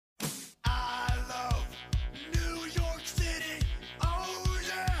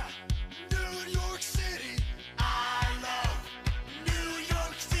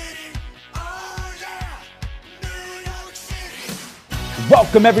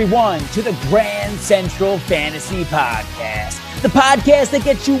Welcome, everyone, to the Grand Central Fantasy Podcast, the podcast that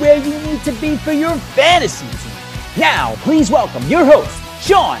gets you where you need to be for your fantasy team. Now, please welcome your hosts,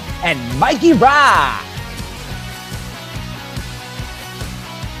 Sean and Mikey Ra.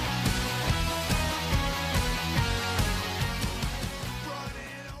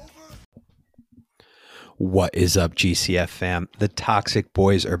 What is up, GCF fam? The Toxic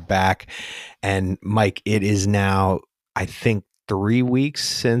Boys are back. And Mike, it is now, I think, 3 weeks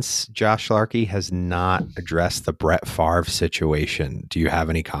since Josh Larkey has not addressed the Brett Favre situation. Do you have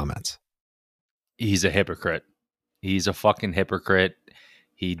any comments? He's a hypocrite. He's a fucking hypocrite.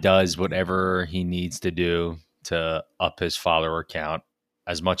 He does whatever he needs to do to up his follower count.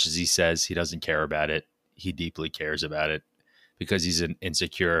 As much as he says he doesn't care about it, he deeply cares about it because he's an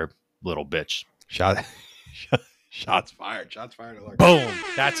insecure little bitch. Shots fired. Shots fired. Boom.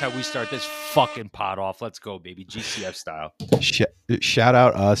 That's how we start this fucking pod off. Let's go, baby. GCF style. Shout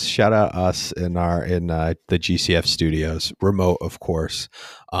out us in the GCF studios, remote, of course,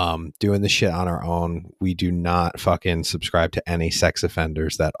 doing the shit on our own. We do not fucking subscribe to any sex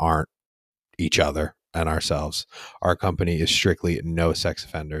offenders that aren't each other and ourselves. Our company is strictly no sex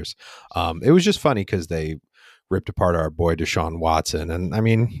offenders. It was just funny because they ripped apart our boy Deshaun Watson, and I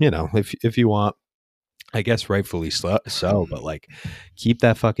mean, you know, if you want, I guess rightfully so, but like, keep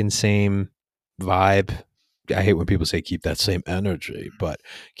that fucking same vibe. I hate when people say keep that same energy, but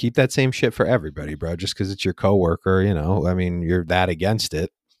keep that same shit for everybody, bro. Just because it's your coworker, you know, I mean, you're that against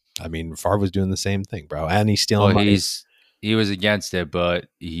it. I mean, Favre was doing the same thing, bro, and he's stealing money. He was against it, but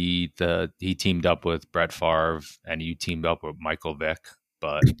he teamed up with Brett Favre, and you teamed up with Michael Vick.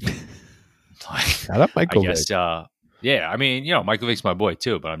 But shout out Michael Vick. Yeah, I mean, you know, Michael Vick's my boy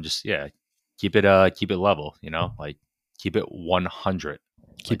too, but I'm just keep it level, you know, like keep it 100.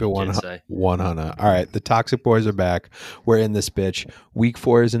 Keep it 100. All right, the Toxic Boys are back. We're in this bitch. Week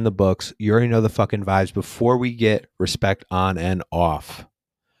 4 is in the books. You already know the fucking vibes. Before we get respect on and off,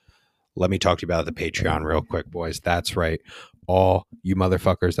 let me talk to you about the Patreon real quick, boys. That's right. All you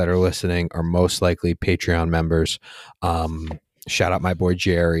motherfuckers that are listening are most likely Patreon members. Shout out my boy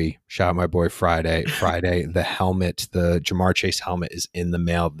Jerry. Shout out my boy Friday. The helmet, the Jamar Chase helmet is in the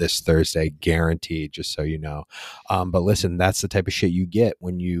mail this Thursday, guaranteed, just so you know. But listen, that's the type of shit you get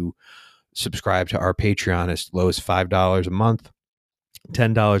when you subscribe to our Patreon. As low as $5 a month,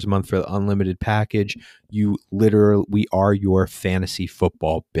 $10 a month for the unlimited package. We are your fantasy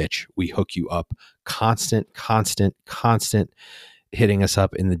football bitch. We hook you up constant, hitting us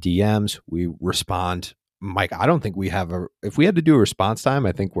up in the DMs. We respond. Mike, I don't think we have if we had to do a response time,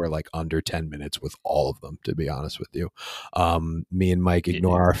 I think we're like under 10 minutes with all of them, to be honest with you. Me and Mike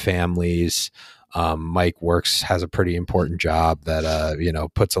ignore our families. Mike has a pretty important job that, you know,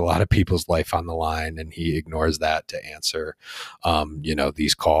 puts a lot of people's life on the line, and he ignores that to answer, you know,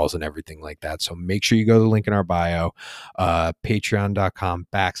 these calls and everything like that. So make sure you go to the link in our bio,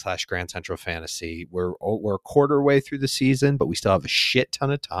 patreon.com/Grand Central Fantasy. We're a quarter way through the season, but we still have a shit ton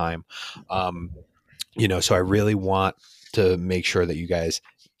of time. You know, so I really want to make sure that you guys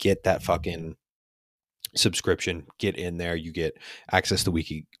get that fucking subscription. Get in there. You get access to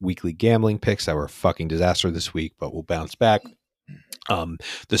weekly gambling picks that were a fucking disaster this week, but we'll bounce back.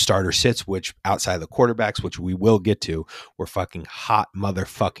 The starter sits, which outside the quarterbacks, which we will get to, were fucking hot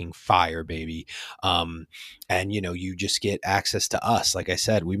motherfucking fire, baby. And you know, you just get access to us. Like I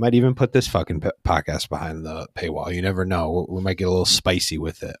said, we might even put this fucking podcast behind the paywall. You never know. We might get a little spicy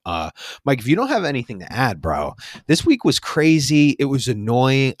with it. Mike, if you don't have anything to add, bro, this week was crazy. It was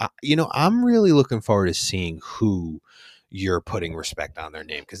annoying. You know, I'm really looking forward to seeing who you're putting respect on their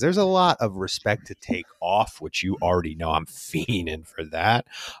name, because there's a lot of respect to take off, which you already know. I'm fiending for that.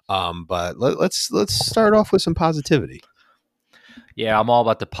 But let's start off with some positivity. Yeah, I'm all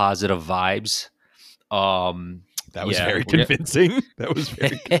about the positive vibes. That was very convincing. That was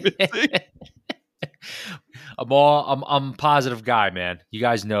very convincing. I'm a positive guy, man. You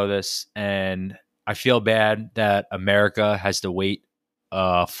guys know this, and I feel bad that America has to wait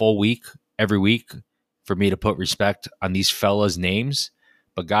a full week every week for me to put respect on these fellas' names.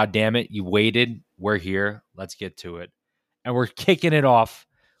 But God damn it, you waited. We're here. Let's get to it. And we're kicking it off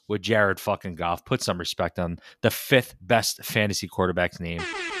with Jared fucking Goff. Put some respect on the 5th best fantasy quarterback's name.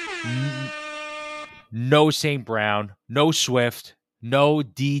 No St. Brown, no Swift, no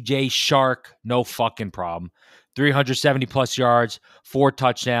DJ Shark, no fucking problem. 370 plus yards, 4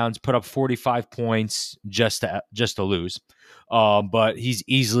 touchdowns, put up 45 points just to lose. But he's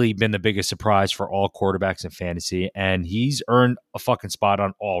easily been the biggest surprise for all quarterbacks in fantasy, and he's earned a fucking spot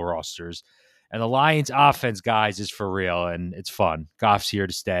on all rosters. And the Lions offense, guys, is for real, and it's fun. Goff's here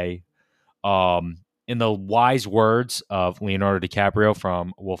to stay. in the wise words of Leonardo DiCaprio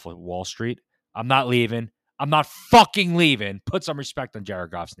from Wolf of Wall Street, I'm not leaving. I'm not fucking leaving. Put some respect on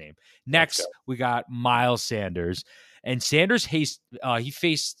Jared Goff's name. Next, we got Miles Sanders. And Sanders, he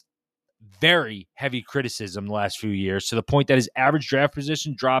faced very heavy criticism the last few years to the point that his average draft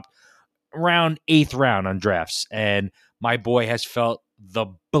position dropped around 8th round on drafts. And my boy has felt the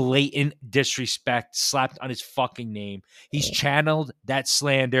blatant disrespect slapped on his fucking name. He's channeled that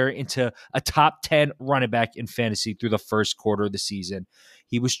slander into a top 10 running back in fantasy through the first quarter of the season.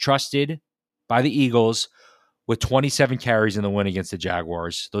 He was trusted by the Eagles with 27 carries in the win against the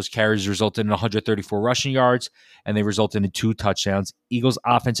Jaguars. Those carries resulted in 134 rushing yards, and they resulted in 2 touchdowns. Eagles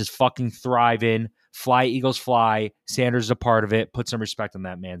offense is fucking thriving. Fly, Eagles, fly. Sanders is a part of it. Put some respect on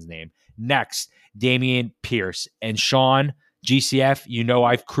that man's name. Next, Dameon Pierce. And Sean, GCF, you know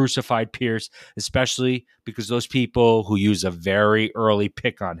I've crucified Pierce, especially because those people who use a very early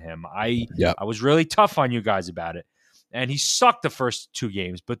pick on him. I was really tough on you guys about it. And he sucked the first 2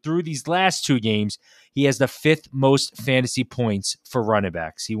 games. But through these last 2 games, he has the 5th most fantasy points for running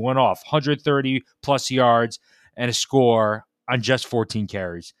backs. He went off 130-plus yards and a score on just 14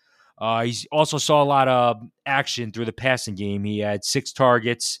 carries. He also saw a lot of action through the passing game. He had 6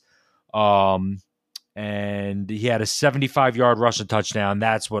 targets, and he had a 75-yard rushing touchdown.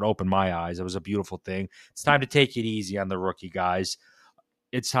 That's what opened my eyes. It was a beautiful thing. It's time to take it easy on the rookie, guys.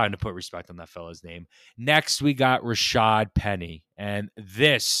 It's time to put respect on that fella's name. Next, we got Rashad Penny. And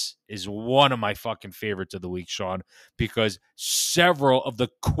this is one of my fucking favorites of the week, Sean, because several of the,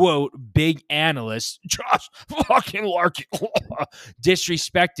 quote, big analysts, Josh fucking Larkin,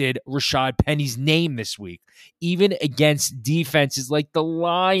 disrespected Rashad Penny's name this week, even against defenses like the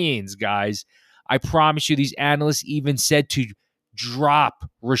Lions, guys. I promise you, these analysts even said to drop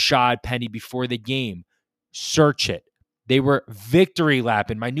Rashad Penny before the game. Search it. They were victory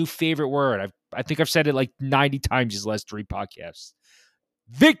lapping, my new favorite word. I think I've said it like 90 times these last 3 podcasts.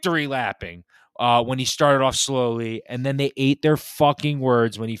 Victory lapping when he started off slowly, and then they ate their fucking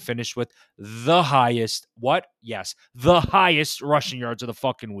words when he finished with the highest, what? Yes, the highest rushing yards of the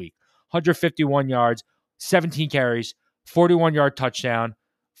fucking week. 151 yards, 17 carries, 41-yard touchdown.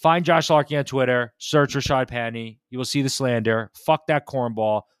 Find Josh Larkin on Twitter, search Rashad Penny. You will see the slander. Fuck that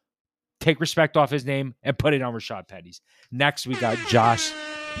cornball. Take respect off his name and put it on Rashad Penny's. Next, we got Josh.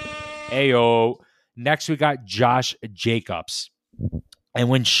 Next, we got Josh Jacobs. And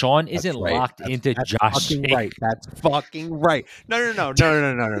when Sean isn't locked into Josh, right. That's fucking right. No.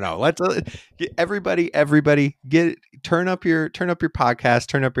 Let's everybody turn up your podcast,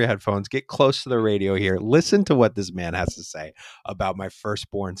 turn up your headphones, get close to the radio here. Listen to what this man has to say about my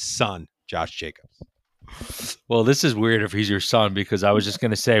firstborn son, Josh Jacobs. Well, this is weird if he's your son, because I was just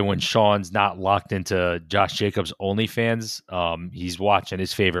going to say when Sean's not locked into Josh Jacobs OnlyFans, he's watching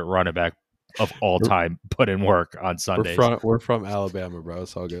his favorite running back of all time put in work on Sundays. We're from Alabama, bro.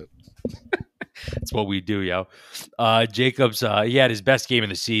 It's all good. That's what we do, yo. Jacobs, he had his best game of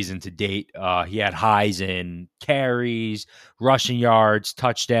the season to date. He had highs in carries, rushing yards,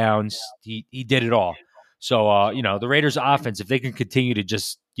 touchdowns. He did it all. So, the Raiders' offense, if they can continue to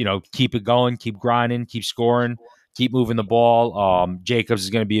just, keep it going, keep grinding, keep scoring, keep moving the ball, Jacobs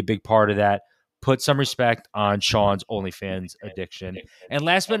is going to be a big part of that. Put some respect on Sean's OnlyFans addiction. And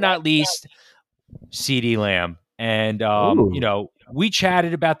last but not least, CeeDee Lamb. And, we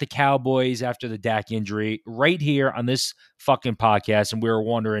chatted about the Cowboys after the Dak injury right here on this fucking podcast, and we were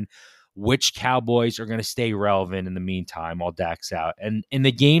wondering which Cowboys are going to stay relevant in the meantime while Dak's out. And in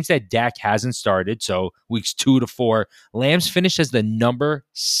the games that Dak hasn't started, so weeks 2 to 4, Lamb's finished as the number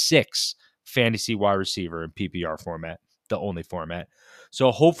 6 fantasy wide receiver in PPR format, the only format.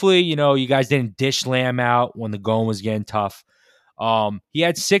 So hopefully, you guys didn't dish Lamb out when the going was getting tough. He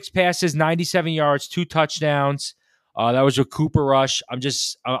had 6 passes, 97 yards, 2 touchdowns. That was a Cooper Rush.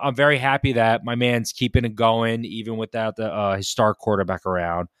 I'm very happy that my man's keeping it going, even without his star quarterback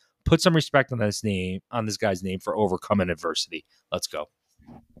around. Put some respect on this guy's name for overcoming adversity. Let's go.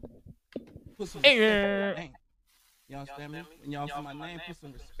 Put some respect on my name. You understand me? When y'all see my name, put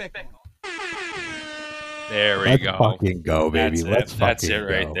some respect on it. There we Let's go. Fucking go, baby. That's it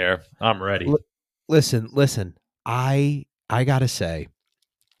right there. I'm ready. Listen. I gotta say,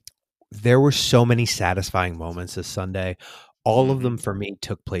 there were so many satisfying moments this Sunday. All of them for me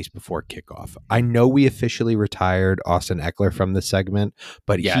took place before kickoff. I know we officially retired Austin Eckler from the segment,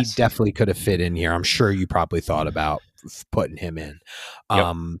 but he definitely could have fit in here. I'm sure you probably thought about putting him in.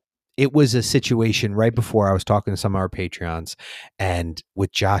 Yep. it was a situation right before I was talking to some of our Patreons, and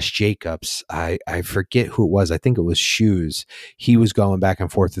with Josh Jacobs, I forget who it was. I think it was Shoes. He was going back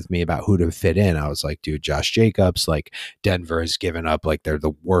and forth with me about who to fit in. I was like, dude, Josh Jacobs, like Denver has given up, like they're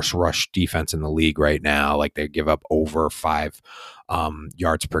the worst rush defense in the league right now. Like they give up over 5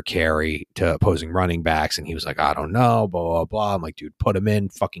 yards per carry to opposing running backs. And he was like, I don't know, blah, blah, blah. I'm like, dude, put him in,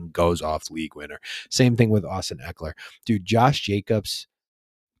 fucking goes off, league winner. Same thing with Austin Eckler. Dude, Josh Jacobs,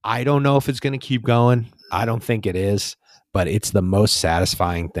 I don't know if it's going to keep going. I don't think it is, but it's the most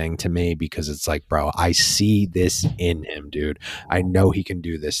satisfying thing to me because it's like, bro, I see this in him, dude. I know he can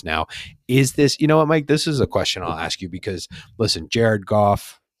do this now. Is this, you know what, Mike, this is a question I'll ask you because listen, Jared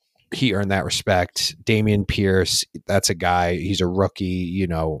Goff, he earned that respect. Damian Pierce, that's a guy, he's a rookie, you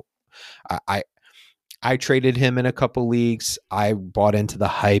know, I traded him in a couple leagues. I bought into the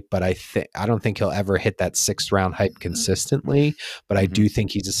hype, but I don't think he'll ever hit that 6th round hype consistently. But I do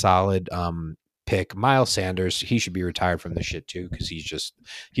think he's a solid pick. Miles Sanders, he should be retired from this shit too because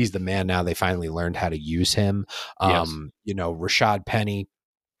he's the man now. They finally learned how to use him. You know, Rashad Penny.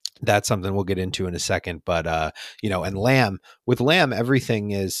 That's something we'll get into in a second. But you know, and Lamb, with Lamb, everything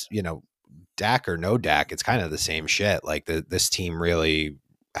is, you know, Dak or no Dak. It's kind of the same shit. Like this team really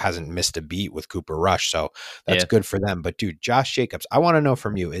hasn't missed a beat with Cooper Rush. So that's good for them. But dude, Josh Jacobs, I want to know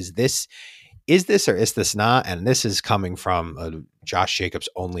from you, is this or is this not? And this is coming from a Josh Jacobs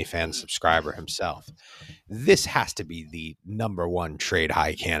OnlyFans subscriber himself. This has to be the #1 trade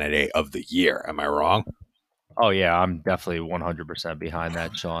high candidate of the year. Am I wrong? Oh yeah, I'm definitely 100% behind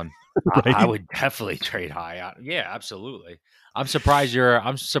that, Sean. Right? I would definitely trade high. Yeah, absolutely. I'm surprised you're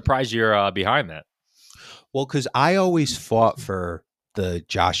behind that. Well, because I always fought for the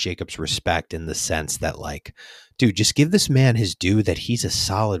Josh Jacobs respect in the sense that, like, dude, just give this man his due that he's a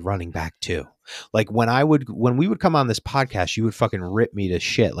solid running back too. Like when we would come on this podcast, you would fucking rip me to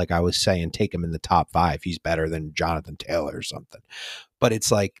shit. Like I was saying, take him in the top 5. He's better than Jonathan Taylor or something. But it's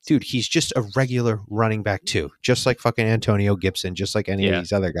like, dude, he's just a regular running back too, just like fucking Antonio Gibson, just like any of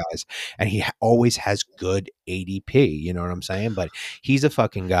these other guys. And he always has good ADP. You know what I'm saying? But he's a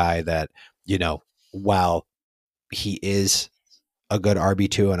fucking guy that, you know, while he is a good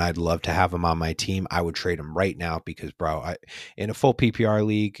RB2 and I'd love to have him on my team, I would trade him right now because, bro, in a full PPR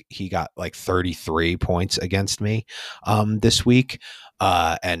league, he got like 33 points against me this week.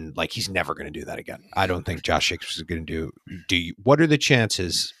 And like, he's never going to do that again. I don't think Josh Jacobs is going to do. What are the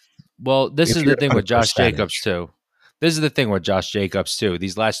chances? Well, this is the thing with Josh Jacobs too.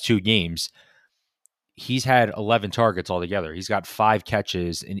 These last 2 games, he's had 11 targets altogether. He's got 5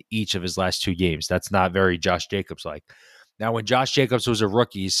 catches in each of his last 2 games. That's not very Josh Jacobs like. Now, when Josh Jacobs was a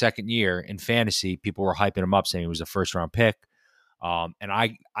rookie, his second year in fantasy, people were hyping him up, saying he was a first-round pick. And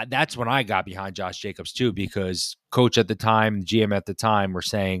I that's when I got behind Josh Jacobs too, because coach at the time, GM at the time, were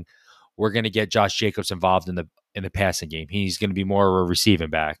saying we're going to get Josh Jacobs involved in the passing game. He's going to be more of a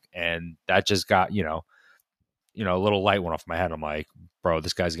receiving back, and that just got a little light went off my head. I'm like, bro,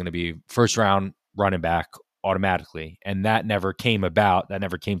 this guy's going to be first-round running back automatically, and that never came about. That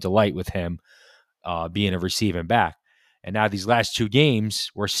never came to light with him being a receiving back. And now these last 2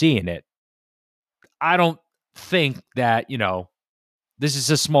 games, we're seeing it. I don't think that, this is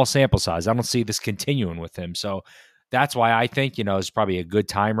a small sample size. I don't see this continuing with him. So that's why I think, it's probably a good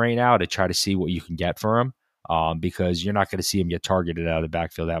time right now to try to see what you can get for him because you're not going to see him get targeted out of the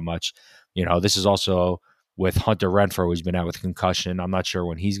backfield that much. This is also with Hunter Renfrow, who's been out with concussion. I'm not sure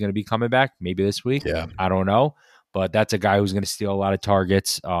when he's going to be coming back, maybe this week. Yeah. I don't know. But that's a guy who's going to steal a lot of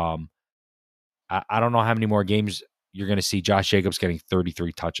targets. I don't know how many more games you're going to see Josh Jacobs getting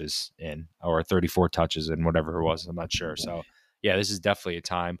 33 touches in or 34 touches in, whatever it was. I'm not sure. So yeah, this is definitely a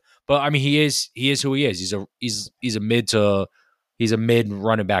time. But I mean, he is who he is. He's a mid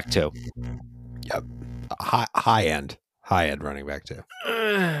running back too. Yep, high end running back too.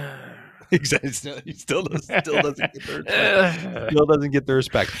 Exactly. He still doesn't get the respect. Still doesn't get the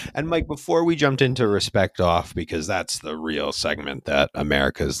respect. And Mike, before we jumped into respect off, because that's the real segment that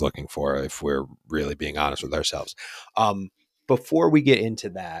America is looking for, if we're really being honest with ourselves. Before we get into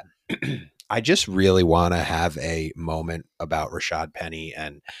that, I just really want to have a moment about Rashad Penny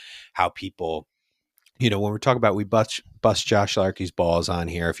and how people, when we're talking about, we bust Josh Larkey's balls on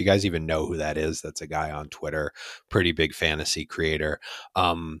here. If you guys even know who that is, that's a guy on Twitter, pretty big fantasy creator.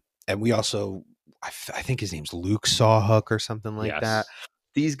 And we also, I think his name's Luke Sawhook or something like that.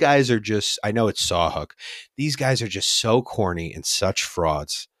 These guys are just, I know it's Sawhook. These guys are just so corny and such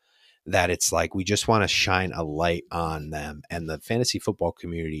frauds that it's like, we just want to shine a light on them. And the fantasy football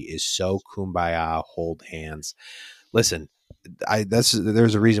community is so kumbaya, hold hands. Listen,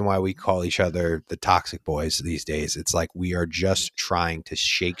 there's a reason why we call each other the toxic boys these days. It's like we are just trying to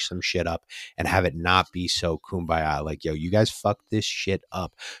shake some shit up and have it not be so kumbaya. Like, yo, you guys fucked this shit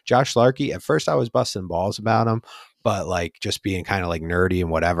up. Josh Larkey, at first I was busting balls about him, but like just being kind of like nerdy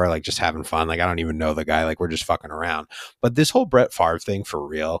and whatever, like just having fun. Like, I don't even know the guy. Like, we're just fucking around. But this whole Brett Favre thing, for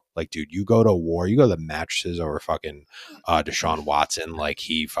real, like, dude, you go to war, you go to the mattresses over fucking Deshaun Watson. Like,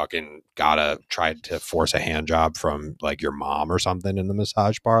 he fucking tried to force a hand job from like your mom or something in the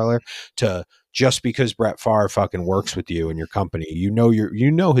massage parlor, to just because Brett Favre fucking works with you and your company, you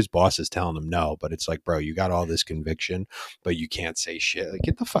know his boss is telling him no, but it's like, bro, you got all this conviction, but you can't say shit. Like,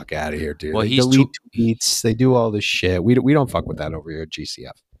 get the fuck out of here, dude. Well, they delete tweets, they do all this shit. We don't fuck with that over here at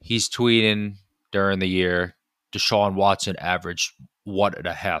GCF. He's tweeting during the year, Deshaun Watson averaged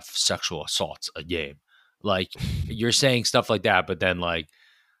 1.5 sexual assaults a game. Like, you're saying stuff like that, but then like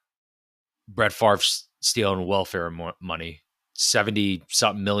Brett Favre's stealing welfare money,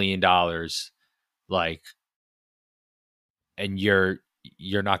 $70-something million, like, and you're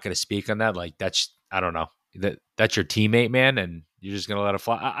not going to speak on that. Like, that's, I don't know, that's your teammate, man, and you're just going to let it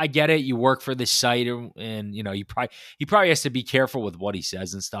fly. I get it. You work for this site, and you know, he probably has to be careful with what he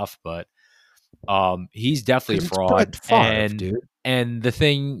says and stuff, but he's definitely a fraud. And the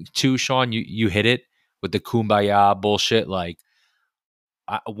thing too, Sean, you hit it with the kumbaya bullshit. Like,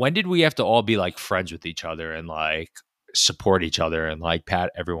 when did we have to all be like friends with each other and like support each other and like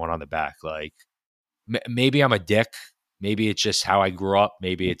pat everyone on the back? Like, maybe I'm a dick. Maybe it's just how I grew up.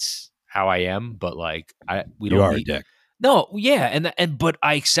 Maybe it's how I am. But like, we don't. You are a dick. No, yeah, and but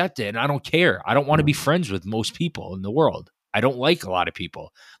I accept it, and I don't care. I don't want to be friends with most people in the world. I don't like a lot of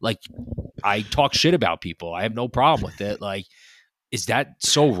people. Like, I talk shit about people. I have no problem with it. Like, is that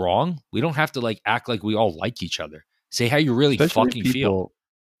so wrong? We don't have to like act like we all like each other. Say how you really fucking feel.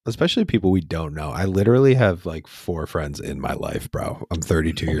 Especially people we don't know. I literally have like 4 friends in my life, bro. I'm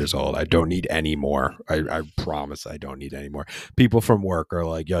 32 years old. I don't need any more. I promise I don't need any more. People from work are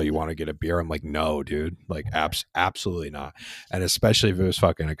like, yo, you want to get a beer? I'm like, no, dude. Like, absolutely not. And especially if it was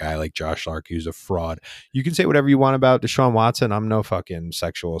fucking a guy like Josh Larkey, who's a fraud. You can say whatever you want about Deshaun Watson. I'm no fucking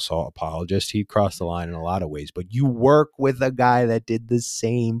sexual assault apologist. He crossed the line in a lot of ways. But you work with a guy that did the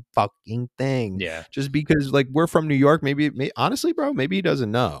same fucking thing. Yeah. Just because like we're from New York, maybe honestly, bro, maybe he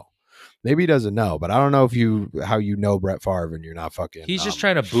doesn't know. Maybe he doesn't know, but I don't know how you know Brett Favre and you're not fucking. He's just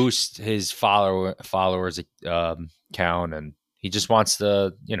trying to boost his followers count, and he just wants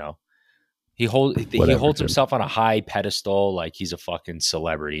to, you know, he holds himself on a high pedestal like he's a fucking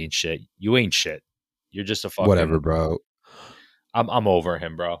celebrity and shit. You ain't shit. You're just a fucking whatever, bro. I'm over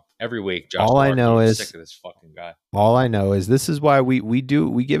him, bro. Every week, Josh. All I know is sick of this fucking guy. All I know is this is why we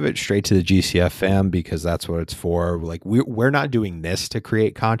give it straight to the GCF fam, because that's what it's for. Like, we're not doing this to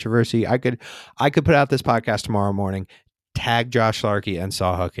create controversy. I could put out this podcast tomorrow morning, tag Josh Larkey and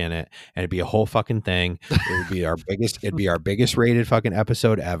Sawhook in it, and it'd be a whole fucking thing. It would be our biggest rated fucking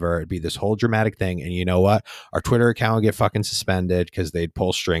episode ever. It'd be this whole dramatic thing. And you know what? Our Twitter account would get fucking suspended because they'd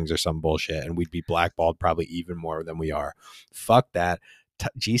pull strings or some bullshit, and we'd be blackballed probably even more than we are. Fuck that.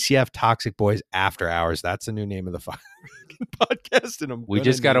 GCF Toxic Boys After Hours. That's the new name of the fucking podcast. And we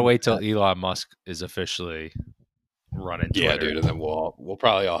just gotta wait till Elon Musk is officially running Twitter. Yeah, dude, and then we'll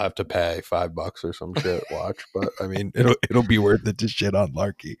probably all have to pay $5 or some shit. Watch, but I mean, it'll be worth it to shit on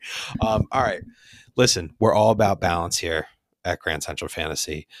Larkey. All right, listen, we're all about balance here at Grand Central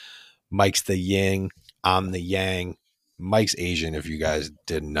Fantasy. Mike's the yin, I'm the yang. Mike's Asian, if you guys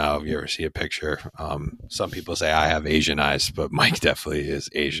didn't know. If you ever see a picture, some people say I have Asian eyes, but Mike definitely is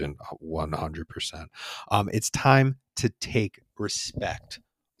Asian, 100%. It's time to take respect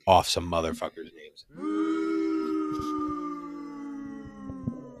off some motherfuckers' names.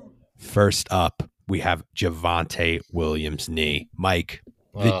 First up, we have Javonte Williams' knee. Mike,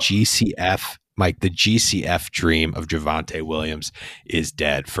 the GCF dream of Javonte Williams is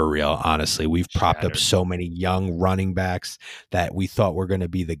dead, for real. Honestly, we've propped up so many young running backs that we thought were going to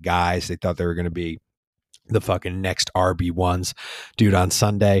be the guys. They thought they were going to be the fucking next RB1s. Dude, on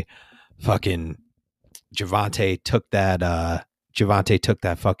Sunday, fucking Javonte took that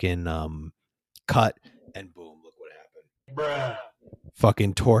fucking cut, and boom, look what happened. Bruh.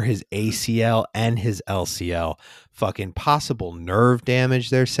 Fucking tore his ACL and his LCL. Fucking possible nerve damage,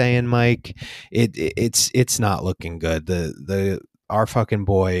 they're saying, Mike. It's not looking good. Our fucking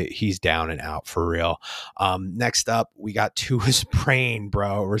boy, he's down and out for real. Next up, we got Tua's brain,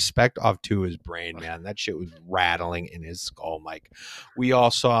 bro. Respect off Tua's brain, man. That shit was rattling in his skull, Mike. We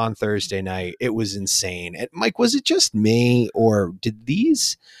all saw on Thursday night. It was insane. And Mike, was it just me, or did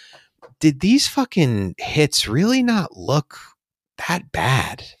these fucking hits really not look that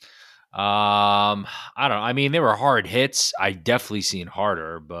bad? I don't know. I mean, they were hard hits. I definitely seen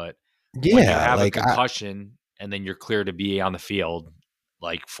harder, but when you Yeah, have a like concussion and then you're clear to be on the field,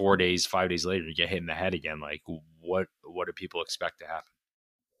 like 4 days, 5 days later, you get hit in the head again. Like, what do people expect to happen?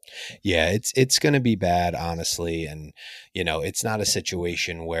 yeah, it's going to be bad, honestly. And, it's not a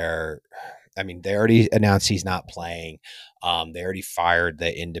situation where, I mean, they already announced he's not playing. They already fired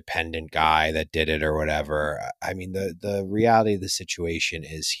the independent guy that did it or whatever. I mean, the reality of the situation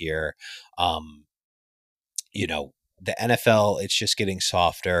is here, you know, the NFL, it's just getting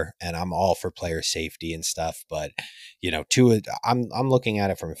softer, and I'm all for player safety and stuff. But, Tua, I'm looking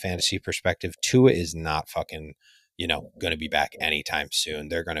at it from a fantasy perspective. Tua is not fucking, going to be back anytime soon.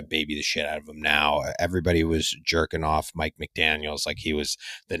 They're going to baby the shit out of him now. Everybody was jerking off Mike McDaniels like he was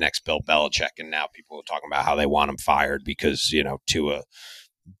the next Bill Belichick, and now people are talking about how they want him fired because, Tua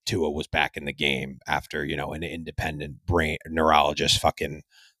was back in the game after, an independent brain neurologist fucking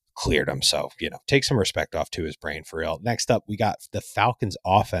cleared him. So, take some respect off to his brain for real. Next up, we got the Falcons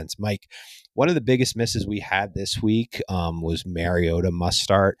offense. Mike, one of the biggest misses we had this week was Mariota must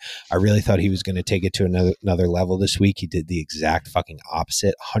start. I really thought he was going to take it to another level this week. He did the exact fucking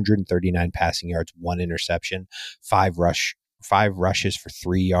opposite. 139 passing yards, 1 interception, 5 rushes for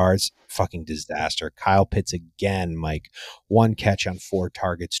 3 yards. Fucking disaster. Kyle Pitts again, Mike. 1 catch on 4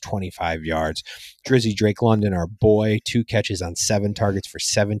 targets, 25 yards. Drizzy Drake London, our boy, 2 catches on 7 targets for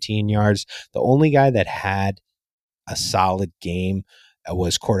 17 yards. The only guy that had a solid game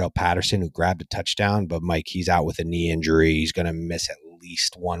was Cordell Patterson, who grabbed a touchdown. But, Mike, he's out with a knee injury. He's going to miss at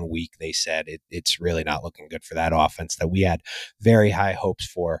least 1 week, they said. It's really not looking good for that offense that we had very high hopes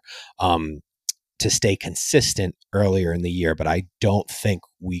for. To stay consistent earlier in the year, but I don't think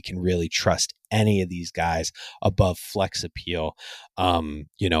we can really trust any of these guys above flex appeal,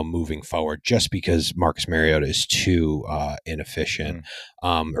 moving forward, just because Marcus Mariota is too inefficient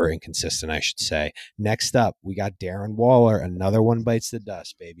or inconsistent, I should say. Next up, we got Darren Waller. Another one bites the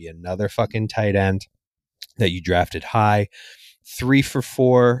dust, baby. Another fucking tight end that you drafted high. 3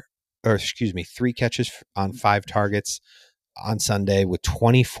 catches on 5 targets on Sunday with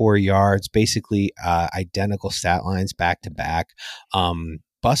 24 yards, basically identical stat lines back to back.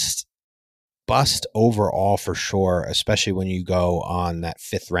 Bust overall for sure, especially when you go on that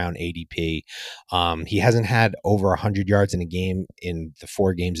 5th round ADP. He hasn't had over 100 yards in a game in the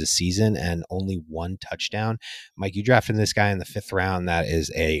 4 games this season and only 1 touchdown. Mike, you drafted this guy in the 5th round. That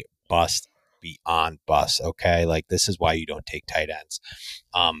is a bust beyond bust. Okay. Like, this is why you don't take tight ends.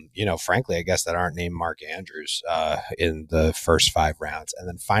 Frankly, I guess that aren't named Mark Andrews in the first 5 rounds. And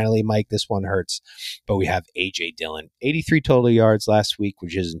then finally, Mike, this one hurts, but we have AJ Dillon, 83 total yards last week,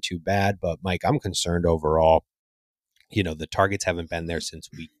 which isn't too bad. But Mike, I'm concerned overall. The targets haven't been there since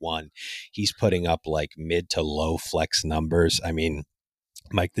week 1. He's putting up like mid to low flex numbers. I mean,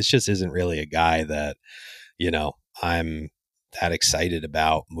 Mike, this just isn't really a guy that, I'm that excited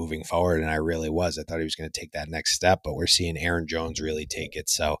about moving forward, and I really was. I thought he was going to take that next step, but we're seeing Aaron Jones really take it.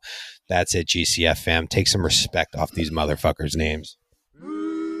 So that's it, GCF fam. Take some respect off these motherfuckers' names.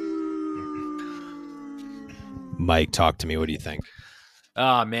 Mike, talk to me. What do you think?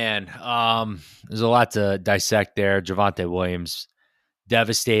 Oh, man. There's a lot to dissect there. Javonte Williams,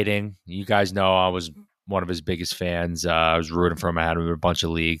 devastating. You guys know I was one of his biggest fans. I was rooting for him. I had him in a bunch of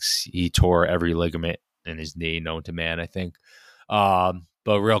leagues. He tore every ligament in his knee known to man, I think.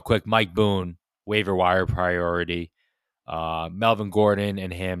 But real quick, Mike Boone, waiver wire priority. Melvin Gordon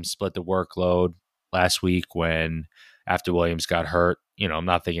and him split the workload last week after Williams got hurt. I'm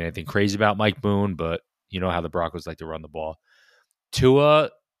not thinking anything crazy about Mike Boone, but you know how the Broncos like to run the ball.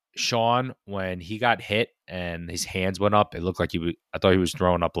 Tua, Sean, when he got hit and his hands went up, it looked like I thought he was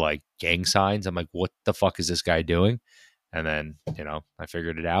throwing up like gang signs. I'm like, what the fuck is this guy doing? And then, I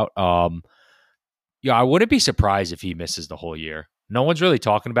figured it out. Yeah, I wouldn't be surprised if he misses the whole year. No one's really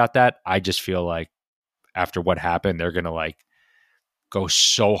talking about that. I just feel like after what happened, they're going to go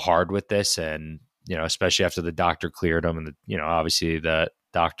so hard with this. And, especially after the doctor cleared him and, obviously the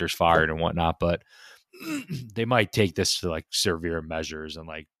doctor's fired and whatnot, but they might take this to severe measures. And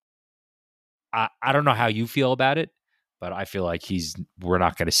I don't know how you feel about it, but I feel like we're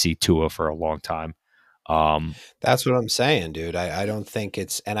not going to see Tua for a long time. That's what I'm saying, dude. I don't think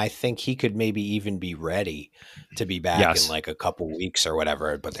and I think he could maybe even be ready to be back in a couple weeks or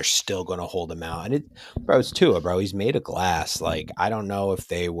whatever, but they're still going to hold him out. And it's Tua, bro. He's made of glass. I don't know if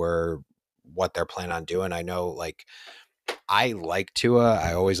they were what they're planning on doing. I know, I like Tua.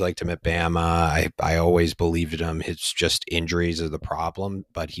 I always liked him at Bama. I always believed in him. It's just injuries are the problem,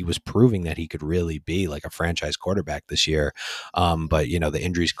 but he was proving that he could really be like a franchise quarterback this year. But the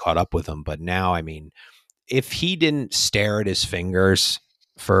injuries caught up with him. But now, I mean, if he didn't stare at his fingers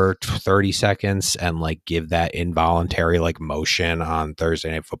for 30 seconds and like give that involuntary like motion on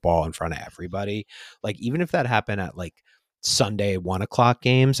Thursday Night Football in front of everybody. Like, even if that happened at like Sunday 1:00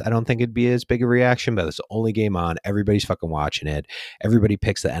 games, I don't think it'd be as big a reaction, but it's the only game on. Everybody's fucking watching it. Everybody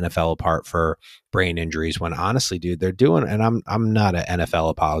picks the NFL apart for brain injuries when honestly, dude, they're doing, and I'm not an NFL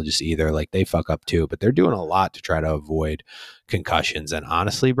apologist either. Like, they fuck up too, but they're doing a lot to try to avoid concussions. And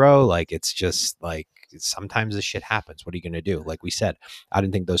honestly, bro, like, it's just like, sometimes this shit happens. What are you going to do? Like we said, I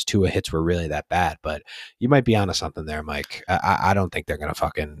didn't think those two hits were really that bad, but you might be onto something there, Mike. I don't think they're going to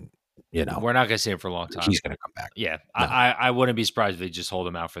fucking, we're not going to see him for a long time. He's going to come back. Yeah. No. I wouldn't be surprised if they just hold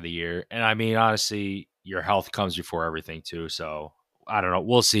him out for the year. And I mean, honestly, your health comes before everything too. So I don't know.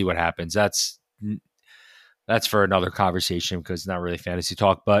 We'll see what happens. That's for another conversation because it's not really fantasy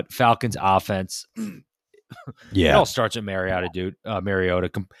talk, but Falcons offense. Yeah. It all starts at Mariota, dude. Mariota.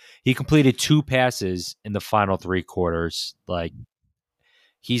 He completed 2 passes in the final 3 quarters. Like,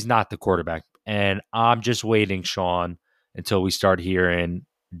 he's not the quarterback. And I'm just waiting, Sean, until we start hearing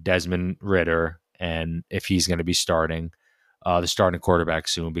Desmond Ridder and if he's going to be starting, the starting quarterback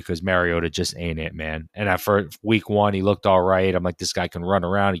soon, because Mariota just ain't it, man. And after week 1, he looked all right. I'm like, this guy can run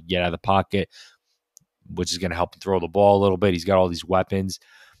around, he can get out of the pocket, which is going to help him throw the ball a little bit. He's got all these weapons.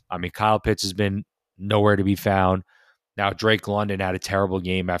 I mean, Kyle Pitts has been nowhere to be found. Now, Drake London had a terrible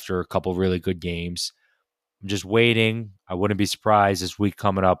game after a couple really good games. I'm just waiting. I wouldn't be surprised this week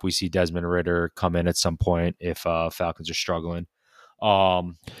coming up we see Desmond Ridder come in at some point if Falcons are struggling.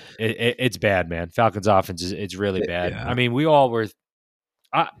 It's bad, man. Falcons offense it's really bad. Yeah. I mean, we all were.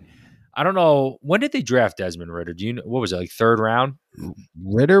 I don't know, when did they draft Desmond Ridder? Do you know, what was it, like 3rd round?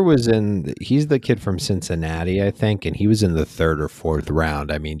 Ridder was he's the kid from Cincinnati, I think, and he was in the 3rd or 4th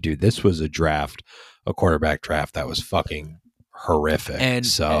round. I mean, dude, this was a quarterback draft that was fucking horrific. And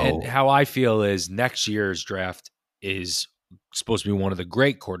how I feel is next year's draft is supposed to be one of the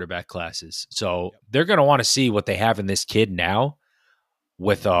great quarterback classes. So they're going to want to see what they have in this kid now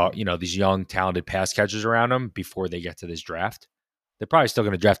with these young, talented pass catchers around him before they get to this draft. They're probably still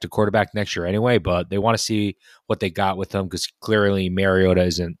going to draft a quarterback next year anyway, but they want to see what they got with them because clearly Mariota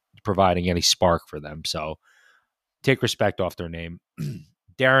isn't providing any spark for them. So take respect off their name.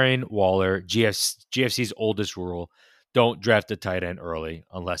 Darren Waller, GFC's oldest rule, don't draft a tight end early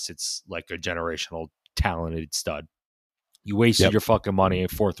unless it's like a generational talented stud. You wasted your fucking money, a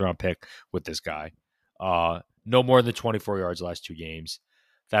 4th-round pick with this guy. No more than 24 yards last 2 games.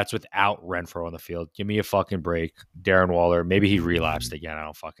 That's without Renfro on the field. Give me a fucking break. Darren Waller, maybe he relapsed again. I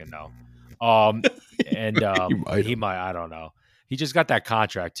don't fucking know. He might. I don't know. He just got that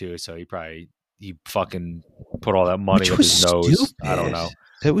contract too, so he fucking put all that money up his nose. Stupid. I don't know.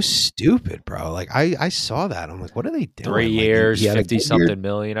 It was stupid, bro. Like I saw that. I'm like, what are they doing? 3 years, 50-something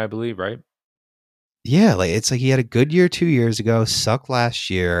million, I believe, right? Yeah, like it's like he had a good year 2 years ago, sucked last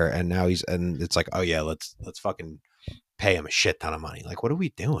year, and now it's like, oh yeah, let's fucking pay him a shit ton of money. Like, what are we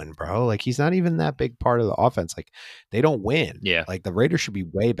doing, bro? Like, he's not even that big part of the offense. Like, they don't win. Yeah. Like, the Raiders should be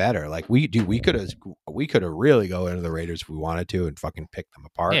way better. Like, we could have really go into the Raiders if we wanted to and fucking pick them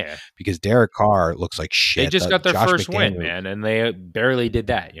apart. Yeah. Because Derek Carr looks like shit. They just got their first win, man, and they barely did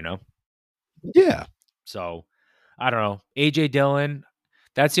that, Yeah. So, I don't know. AJ Dillon,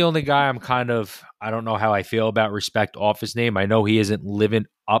 that's the only guy I don't know how I feel about respect off his name. I know he isn't living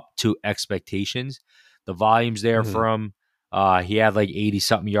up to expectations. The volume's there for him. He had like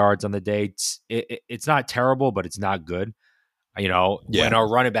 80-something yards on the day. It's not terrible, but it's not good. When our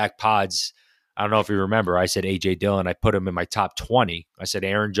running back pods, I don't know if you remember, I said A.J. Dillon. I put him in my top 20. I said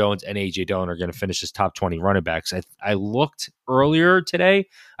Aaron Jones and A.J. Dillon are going to finish his top 20 running backs. I looked earlier today.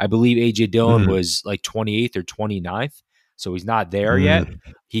 I believe A.J. Dillon was like 28th or 29th, so he's not there yet.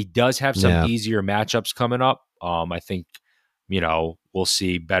 He does have some easier matchups coming up. I think, we'll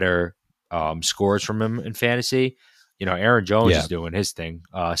see better scores from him in fantasy. Aaron Jones is doing his thing.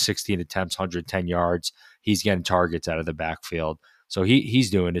 16 attempts, 110 yards. He's getting targets out of the backfield. So he's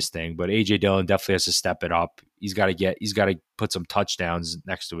doing his thing. But AJ Dillon definitely has to step it up. He's got to put some touchdowns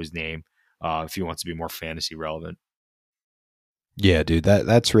next to his name if he wants to be more fantasy relevant. Yeah, dude,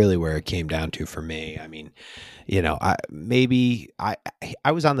 that's really where it came down to for me. I mean, I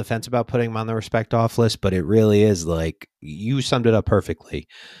was on the fence about putting him on the respect off list, but it really is like you summed it up perfectly.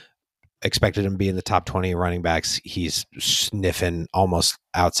 Expected him to be in the top 20 running backs. He's sniffing almost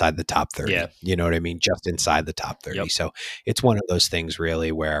outside the top 30. Yeah. You know what I mean? Just inside the top 30. Yep. So it's one of those things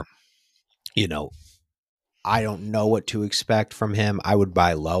really where, I don't know what to expect from him. I would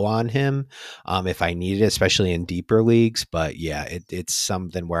buy low on him if I needed it, especially in deeper leagues. But yeah, it's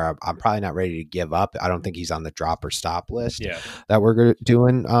something where I'm probably not ready to give up. I don't think he's on the drop or stop list that we're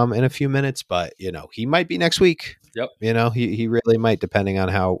doing in a few minutes. But, he might be next week. Yep. He really might, depending on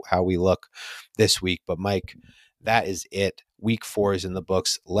how we look this week. But Mike, that is it. Week 4 is in the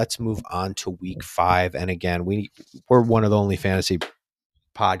books. Let's move on to week 5. And again, we're one of the only fantasy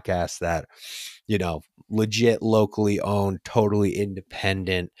podcasts that, legit locally owned, totally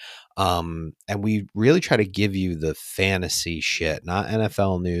independent. And we really try to give you the fantasy shit, not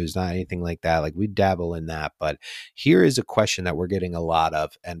NFL news, not anything like that. Like, we dabble in that. But here is a question that we're getting a lot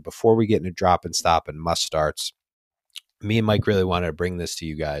of. And before we get into drop and stop and must starts, me and Mike really wanted to bring this to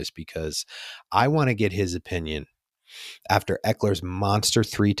you guys because I want to get his opinion after Eckler's monster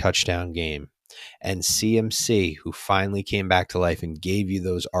 3 touchdown game and CMC, who finally came back to life and gave you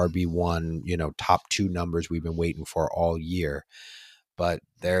those RB1, top 2 numbers we've been waiting for all year. But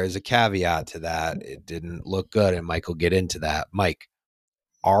there is a caveat to that. It didn't look good, and Mike will get into that. Mike,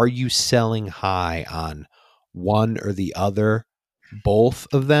 are you selling high on one or the other, both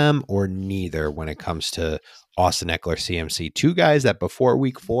of them, or neither when it comes to Austin Eckler, CMC? 2 guys that before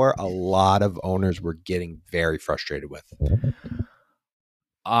week 4, a lot of owners were getting very frustrated with.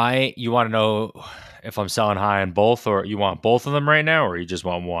 You want to know if I'm selling high on both, or you want both of them right now, or you just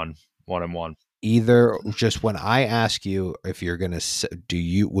want one and one? Either. Just when I ask you if you're going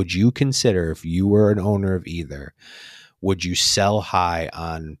to, would you consider, if you were an owner of either, would you sell high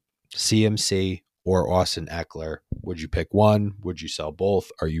on CMC or Austin Eckler? Would you pick one? Would you sell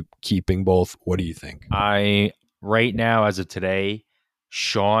both? Are you keeping both? What do you think? Right now, as of today,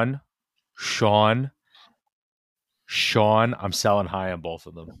 Sean, I'm selling high on both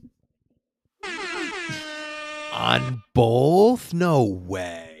of them. On both? No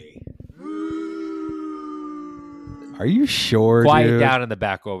way. Are you sure? Quiet dude? Down in the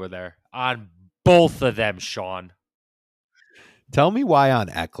back over there. On both of them, Sean. Tell me why on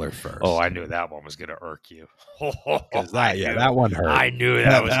Eckler first. Oh, I knew that one was going to irk you. That one hurt. I knew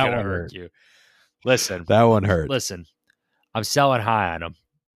that was going to irk you. Listen. That one hurt. Listen, I'm selling high on him.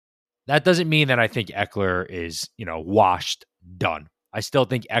 That doesn't mean that I think Eckler is, washed, done. I still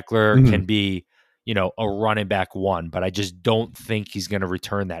think Eckler can be, a running back 1, but I just don't think he's going to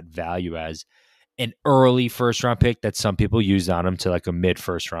return that value as an early first-round pick that some people used on him to like a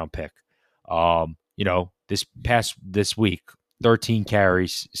mid-first-round pick. This week, 13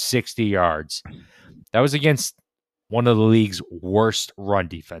 carries, 60 yards. That was against one of the league's worst run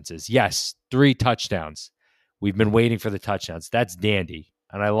defenses. Yes, 3 touchdowns. We've been waiting for the touchdowns. That's dandy,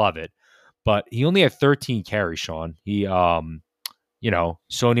 and I love it. But he only had 13 carries, Sean. He, Sony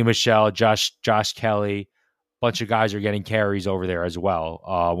Michel, Josh Kelly, bunch of guys are getting carries over there as well.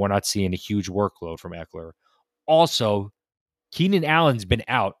 We're not seeing a huge workload from Eckler. Also, Keenan Allen's been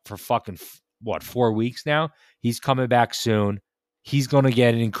out for fucking, 4 weeks now? He's coming back soon. He's going to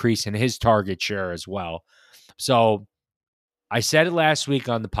get an increase in his target share as well. So I said it last week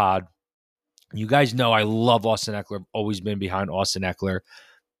on the pod. You guys know I love Austin Eckler. I've always been behind Austin Eckler.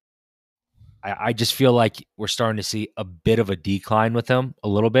 I just feel like we're starting to see a bit of a decline with him a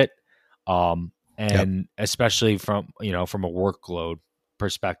little bit. Especially from a workload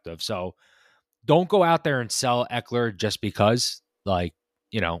perspective. So don't go out there and sell Eckler just because,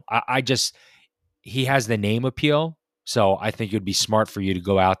 he has the name appeal. So I think it would be smart for you to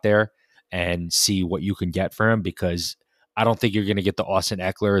go out there and see what you can get for him, because I don't think you're going to get the Austin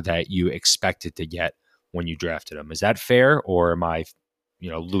Eckler that you expected to get when you drafted him. Is that fair, or am I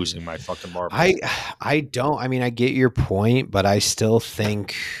losing my fucking marbles? I don't. I mean, I get your point, but I still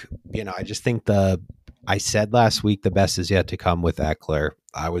think, I just think I said last week the best is yet to come with Eckler.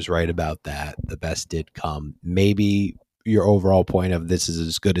 I was right about that. The best did come. Maybe your overall point of this is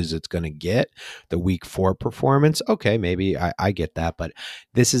as good as it's going to get, the week 4 performance. Okay, maybe I get that. But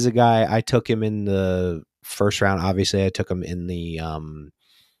this is a guy, I took him in the first round. Obviously, I took him in the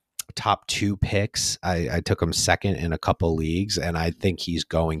top 2 picks. I took him second in a couple leagues, and I think he's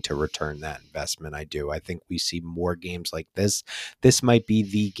going to return that investment. I do. I think we see more games like this. This might be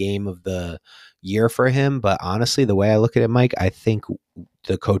the game of the year for him, but honestly, the way I look at it, Mike, I think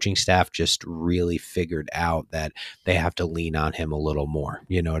the coaching staff just really figured out that they have to lean on him a little more.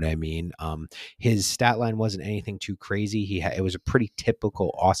 You know what I mean? His stat line wasn't anything too crazy. It was a pretty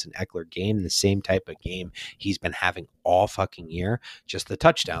typical Austin Eckler game, the same type of game he's been having all fucking year. Just the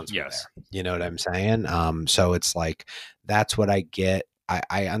touchdowns were there. You know what I'm saying? So it's like, that's what I get.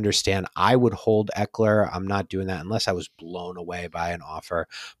 I understand. I would hold Eckler. I'm not doing that unless I was blown away by an offer.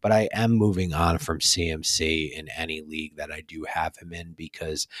 But I am moving on from CMC in any league that I do have him in,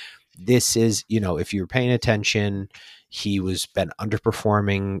 because this is, if you're paying attention, he was been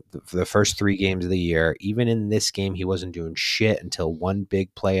underperforming for the first 3 games of the year. Even in this game, he wasn't doing shit until one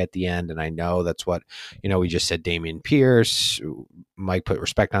big play at the end. And I know that's what, we just said Dameon Pierce. Mike put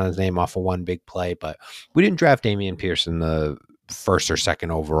respect on his name off of one big play, but we didn't draft Dameon Pierce in the first or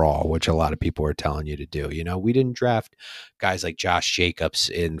second overall, which a lot of people are telling you to do. We didn't draft guys like Josh Jacobs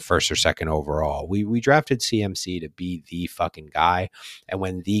in first or second overall. We drafted CMC to be the fucking guy. And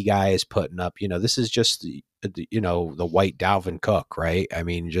when the guy is putting up, this is just the white Dalvin Cook, right? I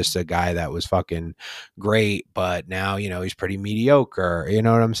mean, just a guy that was fucking great, but now, he's pretty mediocre. You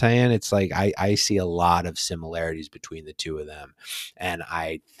know what I'm saying? It's like, I see a lot of similarities between the two of them. And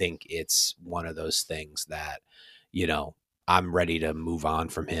I think it's one of those things that, I'm ready to move on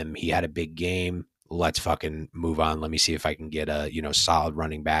from him. He had a big game. Let's fucking move on. Let me see if I can get a, solid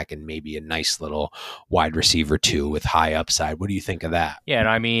running back and maybe a nice little wide receiver too with high upside. What do you think of that? Yeah, and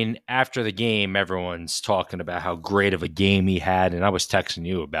I mean, after the game, everyone's talking about how great of a game he had, and I was texting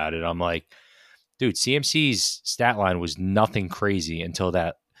you about it. I'm like, dude, CMC's stat line was nothing crazy until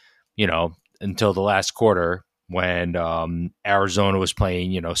that, until the last quarter when Arizona was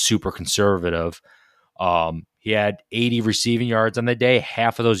playing, super conservative. He had 80 receiving yards on the day.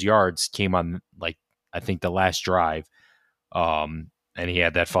 Half of those yards came on, like, I think the last drive. And he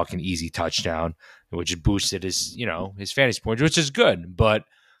had that fucking easy touchdown, which boosted his, his fantasy points, which is good. But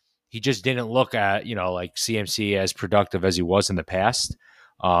he just didn't look at, like CMC as productive as he was in the past.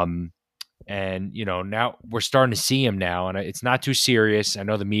 And, now we're starting to see him now, and it's not too serious. I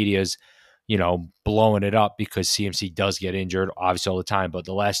know the media's, blowing it up because CMC does get injured, obviously, all the time. But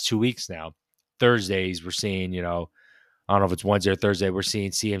the last 2 weeks now, Thursdays, we're seeing, I don't know if it's Wednesday or Thursday, we're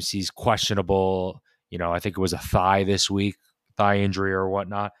seeing CMC's questionable, I think it was a thigh this week, thigh injury or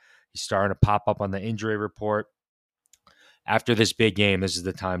whatnot. He's starting to pop up on the injury report. After this big game, this is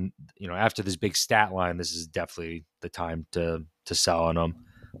the time, after this big stat line, this is definitely the time to sell on him.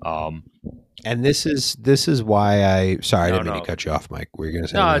 And this is why I didn't mean to cut you off, Mike. Were you going to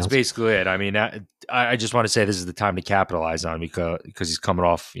say? No, that's basically it. I mean, I just want to say this is the time to capitalize on because he's coming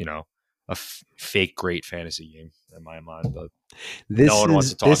off, a fake great fantasy game in my mind, but no one wants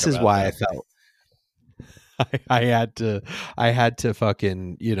to talk about it. This is why I felt I had to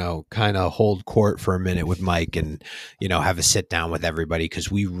fucking, kind of hold court for a minute with Mike and, have a sit down with everybody,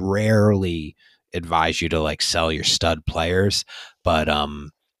 because we rarely advise you to like sell your stud players, but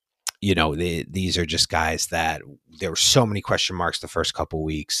these are just guys that there were so many question marks the first couple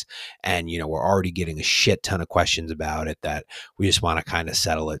weeks, and we're already getting a shit ton of questions about it that we just want to kind of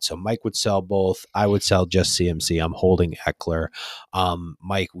settle it. So Mike would sell both. I would sell just CMC. I'm holding Eckler.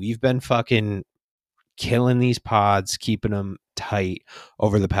 Mike, we've been fucking killing these pods, keeping them tight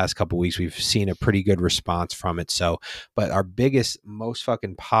over the past couple weeks. We've seen a pretty good response from it. So, but our biggest, most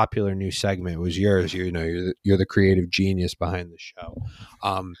fucking popular new segment was yours. You're the creative genius behind the show.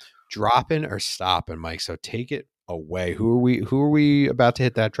 Dropping or stopping, Mike? So take it away. Who are we about to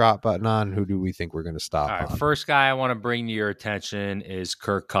hit that drop button on? Who do we think we're going to stop on? All right, on? First guy I want to bring to your attention is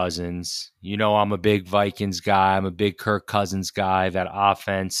Kirk Cousins. I'm a big Vikings guy. I'm a big Kirk Cousins guy. That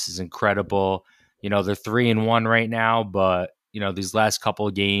offense is incredible. They're 3-1 right now, but these last couple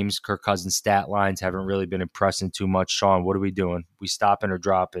of games, Kirk Cousins' stat lines haven't really been impressing too much. Sean, what are we doing? We stopping or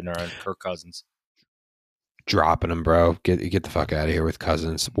dropping on Kirk Cousins? Dropping him, bro. Get the fuck out of here with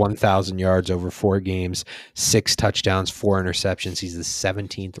Cousins. 1,000 yards over 4 games, 6 touchdowns, 4 interceptions. He's the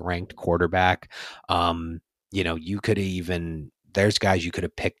 17th ranked quarterback. You could even, there's guys you could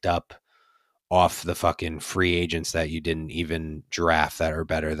have picked up off the fucking free agents that you didn't even draft that are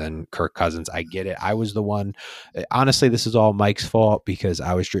better than Kirk Cousins. I get it. I was the one. Honestly, this is all Mike's fault because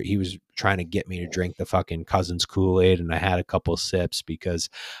he was trying to get me to drink the fucking Cousins Kool-Aid, and I had a couple sips because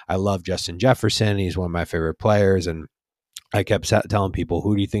I love Justin Jefferson. He's one of my favorite players, and I kept telling people,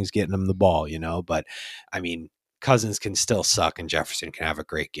 who do you think's getting him the ball? But I mean, Cousins can still suck and Jefferson can have a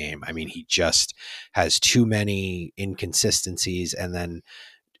great game. I mean, he just has too many inconsistencies, and then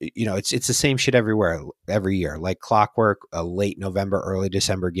it's the same shit every year. Like clockwork, a late November, early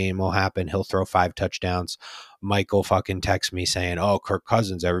December game will happen. He'll throw 5 touchdowns. Michael fucking texts me saying, "Oh, Kirk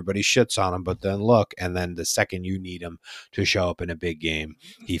Cousins, everybody shits on him, but then look." And then the second you need him to show up in a big game,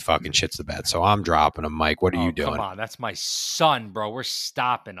 he fucking shits the bed. So I'm dropping him. Mike, what are you doing? Come on, that's my son, bro. We're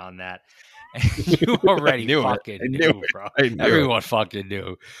stopping on that. You already fucking knew, bro. Everyone fucking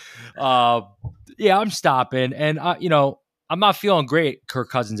knew. Yeah, I'm stopping, and I'm not feeling great, Kirk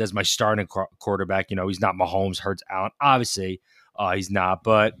Cousins, as my starting quarterback. He's not Mahomes, Hurts, Allen, obviously. He's not.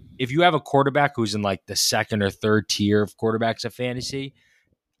 But if you have a quarterback who's in like the second or third tier of quarterbacks of fantasy,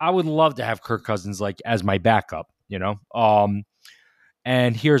 I would love to have Kirk Cousins like as my backup, you know?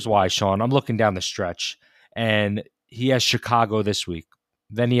 And here's why, Sean. I'm looking down the stretch, and he has Chicago this week.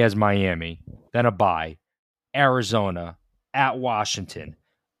 Then he has Miami, then a bye, Arizona, at Washington.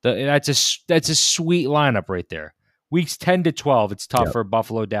 That's a sweet lineup right there. Weeks 10 to 12, it's tough for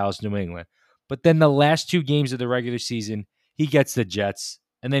Buffalo, Dallas, New England. But then the last 2 games of the regular season, he gets the Jets,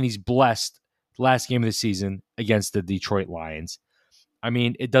 and then he's blessed last game of the season against the Detroit Lions. I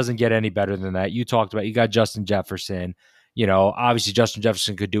mean, it doesn't get any better than that. You talked about, you got Justin Jefferson. You know, obviously Justin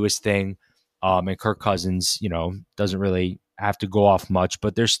Jefferson could do his thing, and Kirk Cousins, you know, doesn't really have to go off much,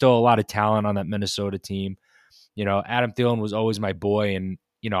 but there's still a lot of talent on that Minnesota team. You know, Adam Thielen was always my boy, and,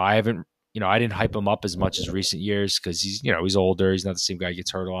 you know, I didn't hype him up as much as recent years because he's older. He's not the same guy who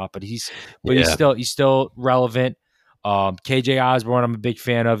gets hurt a lot, but he's still relevant. KJ Osborne, I'm a big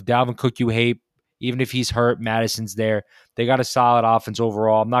fan of. Dalvin Cook, you hate. Even if he's hurt, Madison's there. They got a solid offense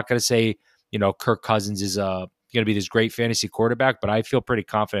overall. I'm not going to say, you know, Kirk Cousins is going to be this great fantasy quarterback, but I feel pretty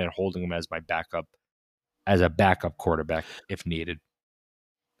confident holding him as my backup, as a backup quarterback if needed.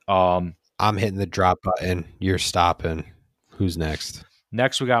 I'm hitting the drop button. You're stopping. Who's next?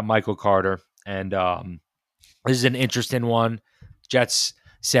 Next, we got Michael Carter, and this is an interesting one. Jets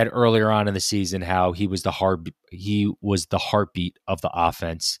said earlier on in the season how he was the heartbeat of the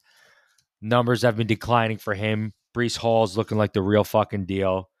offense. Numbers have been declining for him. Breece Hall's looking like the real fucking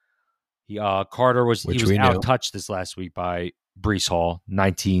deal. Carter was out touched this last week by Breece Hall,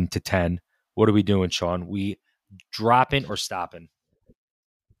 19-10. What are we doing, Sean? We dropping or stopping?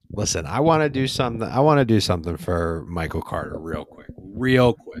 Listen, I want to do something. I want to do something for Michael Carter real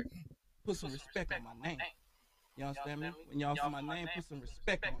quick. Put some respect on my name. You understand me? When y'all see my name, put some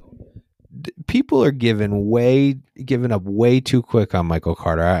respect on it. People are giving up way too quick on Michael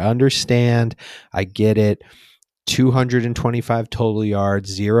Carter. I understand. I get it. 225 total yards,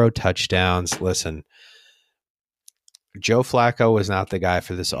 0 touchdowns. Listen, Joe Flacco was not the guy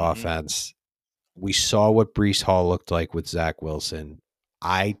for this offense. We saw what Breece Hall looked like with Zach Wilson.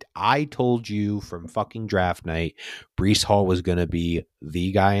 I told you from fucking draft night, Breece Hall was going to be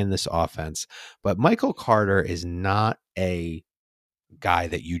the guy in this offense. But Michael Carter is not a guy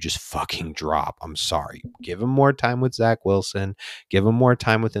that you just fucking drop. I'm sorry. Give him more time with Zach Wilson. Give him more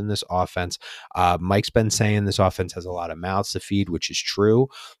time within this offense. Mike's been saying this offense has a lot of mouths to feed, which is true.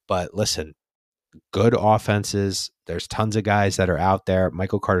 But listen, good offenses. There's tons of guys that are out there.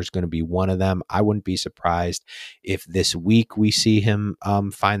 Michael Carter's going to be one of them. I wouldn't be surprised if this week we see him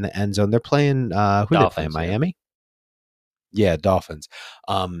find the end zone. They're playing who are they playing? Miami? Yeah, Dolphins.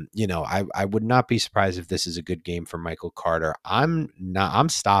 You know, I would not be surprised if this is a good game for Michael Carter. I'm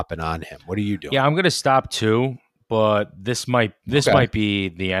stopping on him. What are you doing? Yeah, I'm going to stop too, but this might be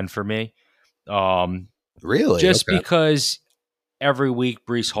the end for me. Really? Just because every week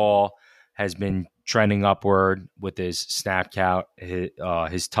Breece Hall has been trending upward with his snap count,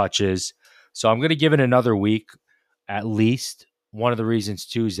 his touches. So I'm going to give it another week at least. One of the reasons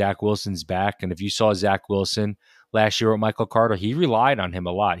too, Zach Wilson's back. And if you saw Zach Wilson last year with Michael Carter, he relied on him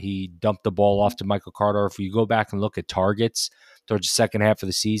a lot. He dumped the ball off to Michael Carter. If you go back and look at targets towards the second half of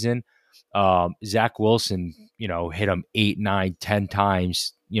the season, Zach Wilson, you know, hit him 8, 9, 10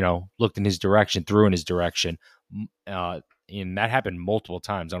 times, you know, looked in his direction, threw in his direction. And that happened multiple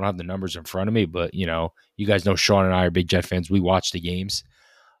times. I don't have the numbers in front of me, but, you know, you guys know Sean and I are big Jet fans. We watch the games.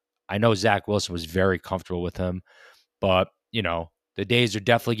 I know Zach Wilson was very comfortable with him, but, you know, the days are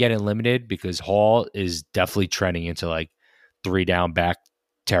definitely getting limited because Hall is definitely trending into like 3 down back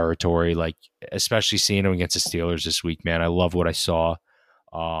territory, like especially seeing him against the Steelers this week, man. I love what I saw.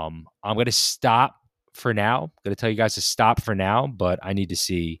 I'm going to stop for now. I'm going to tell you guys to stop for now, but I need to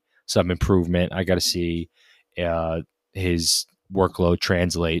see some improvement. I got to see his workload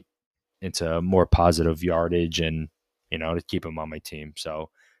translate into more positive yardage and, you know, to keep him on my team. So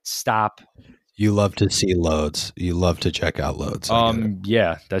stop. You love to see loads. You love to check out loads.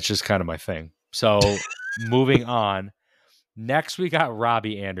 Yeah, that's just kind of my thing. So moving on. Next, we got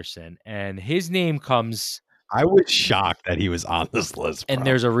Robbie Anderson, and his name comes. I was shocked that he was on this list, bro. And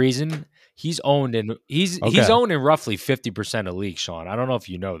there's a reason. He's owned in roughly 50% of leagues, Sean. I don't know if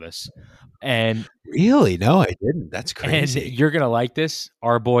you know this. And really, no, I didn't. That's crazy. And you're gonna like this.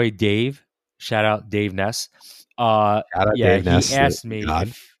 Our boy Dave, shout out Dave Ness. Dave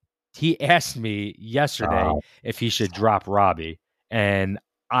Ness. He asked me yesterday if he should drop Robbie, and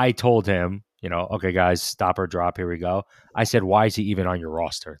I told him, you know, okay, guys, stop or drop. Here we go. I said, why is he even on your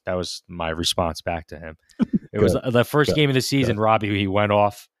roster? That was my response back to him. It was the first game of the season. Robbie, he went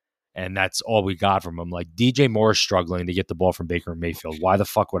off. And that's all we got from him. Like DJ Moore is struggling to get the ball from Baker Mayfield. Why the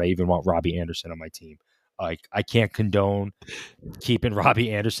fuck would I even want Robbie Anderson on my team? Like, I can't condone keeping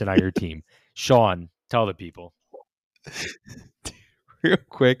Robbie Anderson on your team. Sean, tell the people. Real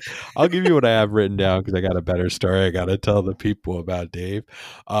quick, I'll give you what I have written down because I got a better story I got to tell the people about Dave.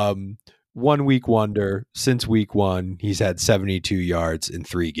 1 week wonder. Since week one, he's had 72 yards in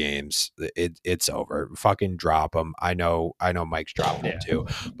 3 games. It's over. Fucking drop him. I know Mike's dropping him too.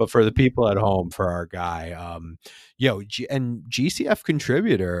 But for the people at home, for our guy, and GCF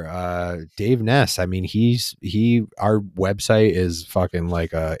contributor, Dave Ness. I mean, our website is fucking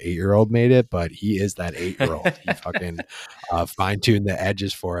like a 8-year-old made it, but he is that 8-year-old. He fucking fine-tuned the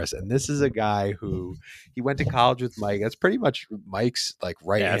edges for us. And this is a guy who he went to college with Mike. That's pretty much Mike's like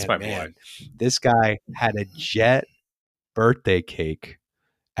right hand man. Boy. This guy had a Jet birthday cake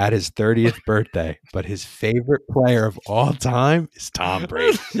at his 30th birthday, but his favorite player of all time is Tom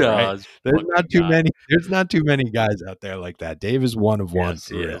Brady. Right? There's not too many guys out there like that. Dave is one of one.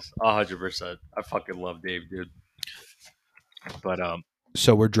 He is 100%. I fucking love Dave, dude. But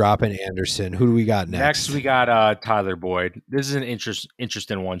so we're dropping Anderson. Who do we got next? Next we got Tyler Boyd. This is an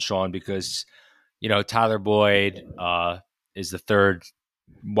interesting one, Sean, because Tyler Boyd is the third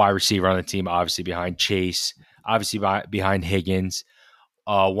wide receiver on the team, obviously behind Chase, obviously behind Higgins.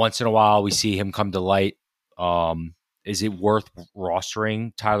 Once in a while, we see him come to light. Is it worth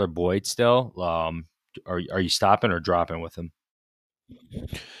rostering Tyler Boyd still? Are you stopping or dropping with him?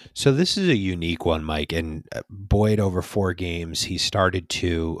 So this is a unique one, Mike. And Boyd over 4 games, he started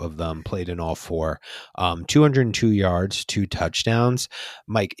 2 of them, played in all 4. 202 yards, 2 touchdowns.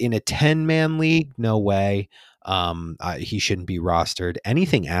 Mike, in a 10-man league, no way. He shouldn't be rostered.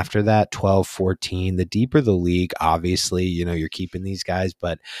 Anything after that, 12, 14, the deeper the league, obviously, you're keeping these guys,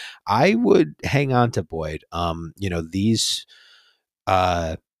 but I would hang on to Boyd. These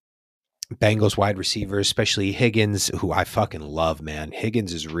Bengals wide receivers, especially Higgins, who I fucking love, man.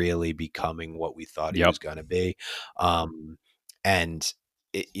 Higgins is really becoming what we thought he was going to be. And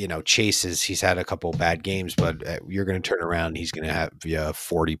Chase he's had a couple bad games, but you're going to turn around and he's going to have a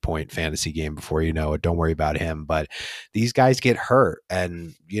 40-point fantasy game before you know it. Don't worry about him. But these guys get hurt,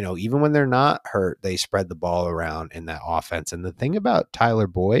 and even when they're not hurt, they spread the ball around in that offense. And the thing about Tyler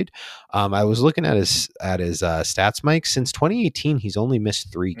Boyd, I was looking at his stats, Mike. Since 2018, he's only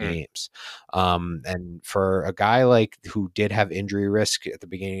missed 3 games. And for a guy who did have injury risk at the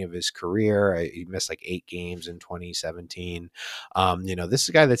beginning of his career, he missed like 8 games in 2017. This is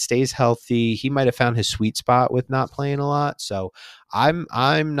a guy that stays healthy. He might have found his sweet spot with not playing a lot. So I'm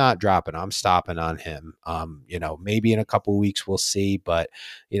not dropping. I'm stopping on him. Maybe in a couple of weeks we'll see, but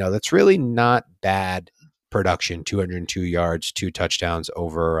that's really not bad production. 202 yards, 2 touchdowns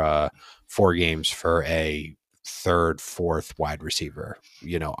over 4 games for a 3rd, 4th wide receiver,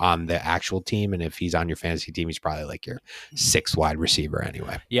 on the actual team. And if he's on your fantasy team, he's probably like your 6th wide receiver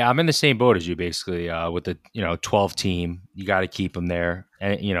anyway. Yeah, I'm in the same boat as you basically with the 12 team. You got to keep him there,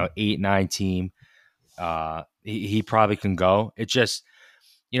 and 8, 9 team. He probably can go. It's just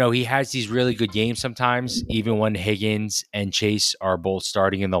he has these really good games sometimes, even when Higgins and Chase are both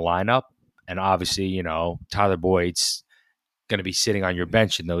starting in the lineup, and obviously Tyler Boyd's going to be sitting on your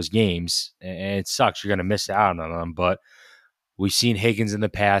bench in those games, and it sucks. You're going to miss out on them. But we've seen Higgins in the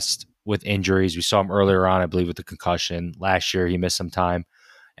past with injuries. We saw him earlier on, I believe, with the concussion. Last year, he missed some time,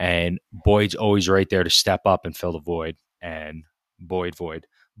 and Boyd's always right there to step up and fill the void. And void.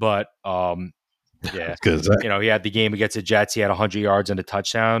 But yeah, he had the game against the Jets. He had 100 yards and a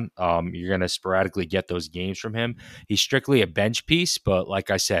touchdown. You're going to sporadically get those games from him. He's strictly a bench piece, but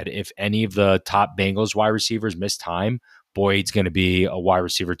like I said, if any of the top Bengals wide receivers miss time, Boyd's going to be a wide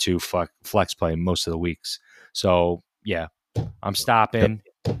receiver 2 flex play most of the weeks. So, yeah, I'm stopping.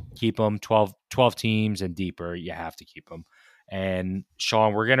 Keep them 12 teams and deeper. You have to keep them. And,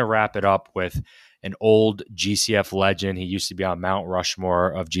 Sean, we're going to wrap it up with an old GCF legend. He used to be on Mount Rushmore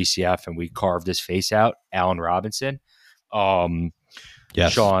of GCF, and we carved his face out, Allen Robinson.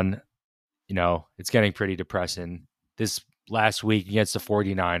 Yes. Sean, it's getting pretty depressing. This last week against the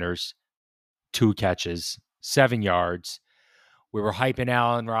 49ers, 2 catches, 7 yards. We were hyping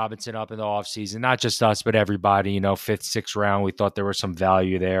Allen Robinson up in the offseason, not just us, but everybody, 5th, 6th round. We thought there was some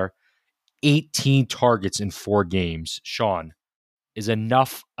value there. 18 targets in 4 games. Sean, is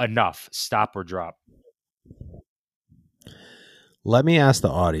enough? Stop or drop? Let me ask the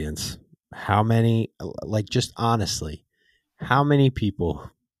audience, how many, just honestly, how many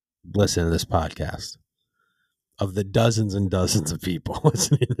people listen to this podcast? Of the dozens and dozens of people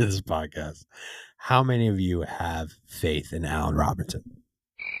listening to this podcast, how many of you have faith in Allen Robinson?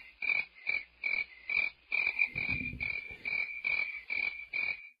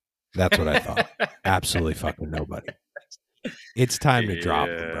 That's what I thought. Absolutely fucking nobody. It's time to drop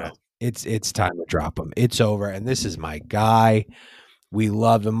him, bro. It's time to drop him. It's over. And this is my guy. We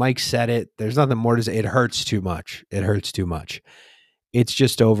love him. Mike said it. There's nothing more to say. It hurts too much. It hurts too much. It's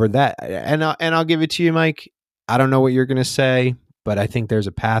just over that. And I'll give it to you, Mike. I don't know what you're going to say, but I think there's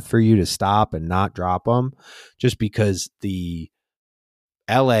a path for you to stop and not drop him just because the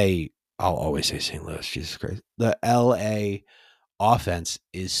LA, I'll always say St. Louis, Jesus Christ. The LA offense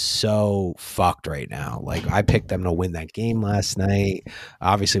is so fucked right now. Like, I picked them to win that game last night.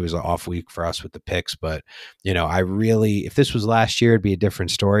 Obviously it was an off week for us with the picks, but I really, if this was last year, it'd be a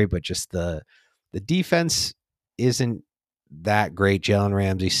different story, but just the defense isn't that great. Jalen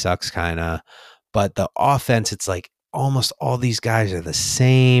Ramsey sucks kind of, but the offense, it's like almost all these guys are the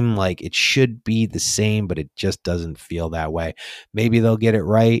same. Like, it should be the same, but it just doesn't feel that way. Maybe they'll get it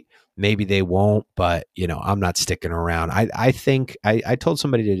right. Maybe they won't, but I'm not sticking around. I think I told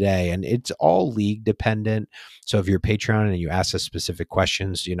somebody today, and it's all league dependent. So if you're a Patreon and you ask us specific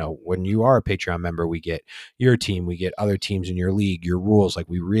questions, when you are a Patreon member, we get your team, we get other teams in your league, your rules. Like,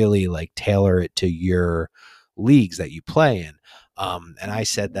 we really tailor it to your leagues that you play in. And I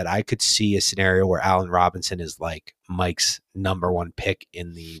said that I could see a scenario where Allen Robinson is like Mike's number one pick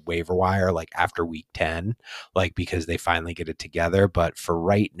in the waiver wire, like after week 10, because they finally get it together. But for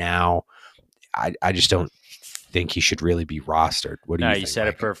right now, I just don't think he should really be rostered. What do you think? You said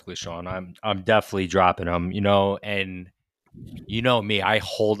Mike? It perfectly, Sean. I'm definitely dropping him, and me, I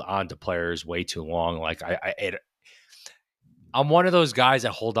hold on to players way too long. Like I'm one of those guys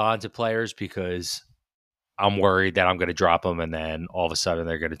that hold on to players because I'm worried that I'm going to drop them, and then all of a sudden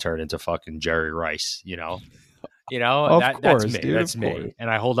they're going to turn into fucking Jerry Rice. That's me. Dude, that's me.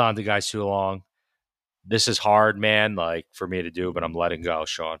 And I hold on to guys too long. This is hard, man. For me to do, but I'm letting go,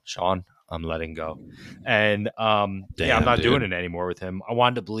 Sean. I'm letting go, and I'm not doing it anymore with him. I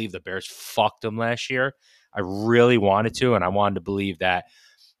wanted to believe the Bears fucked him last year. I really wanted to, and I wanted to believe that.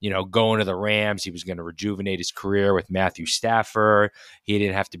 Going to the Rams, he was going to rejuvenate his career with Matthew Stafford. He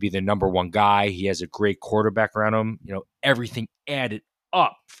didn't have to be the number one guy. He has a great quarterback around him. Everything added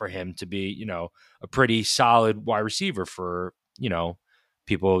up for him to be, a pretty solid wide receiver for,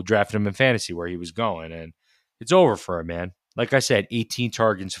 people drafted him in fantasy where he was going. And it's over for him, man. Like I said, 18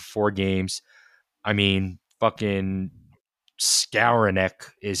 targets in 4 games. I mean, fucking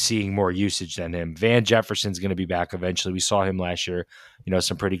Skowronek is seeing more usage than him. Van Jefferson's going to be back eventually. We saw him last year,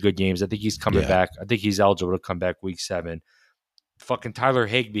 some pretty good games. I think he's coming back. I think he's eligible to come back week 7. Fucking Tyler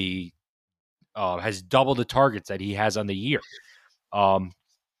Higbee has double the targets that he has on the year.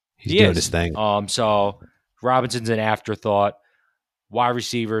 He's doing his thing. So Robinson's an afterthought. Wide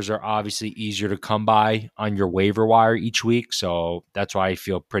receivers are obviously easier to come by on your waiver wire each week, so that's why I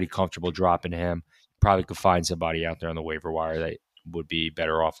feel pretty comfortable dropping him. Probably could find somebody out there on the waiver wire that would be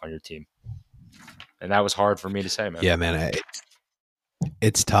better off on your team. And that was hard for me to say, man. Yeah, man.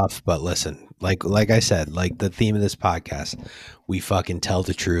 It's tough, but listen, like I said, the theme of this podcast, we fucking tell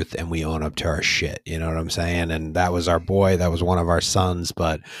the truth and we own up to our shit. You know what I'm saying? And that was our boy. That was one of our sons.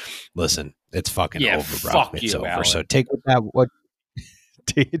 But listen, it's fucking over, bro. Fuck it's you, over. Alan. So take with that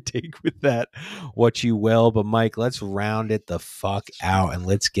what you will. But Mike, let's round it the fuck out and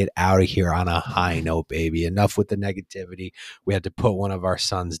let's get out of here on a high note, baby. Enough with the negativity. We had to put one of our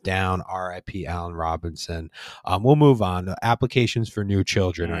sons down. R.I.P. Allen Robinson. We'll move on. The applications for new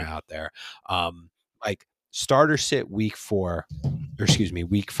children are out there. Starter sit week 5.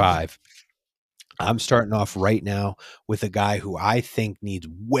 I'm starting off right now with a guy who I think needs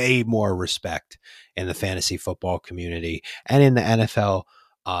way more respect in the fantasy football community and in the NFL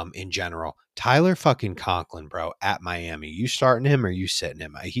in general. Tyler fucking Conklin, bro, at Miami. You starting him or you sitting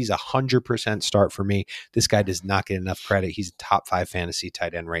him? He's 100% start for me. This guy does not get enough credit. He's a top 5 fantasy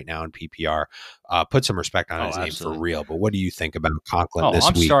tight end right now in PPR. Put some respect on his name for real. But what do you think about Conklin this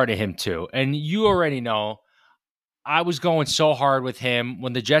week? I'm starting him too. And you already know I was going so hard with him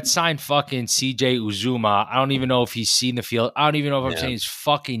when the Jets signed fucking CJ Uzuma. I don't even know if he's seen the field. I don't even know if I'm saying his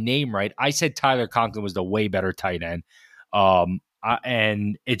fucking name right. I said Tyler Conklin was the way better tight end.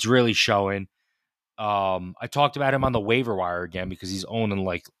 And it's really showing. I talked about him on the waiver wire again because he's owning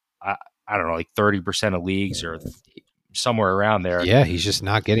I don't know, 30% of leagues or somewhere around there. Yeah, he's just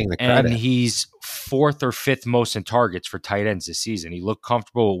not getting the credit. And he's 4th or 5th most in targets for tight ends this season. He looked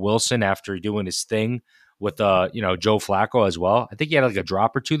comfortable with Wilson after doing his thing with Joe Flacco as well. I think he had a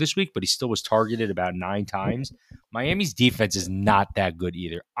drop or 2 this week, but he still was targeted about 9 times. Miami's defense is not that good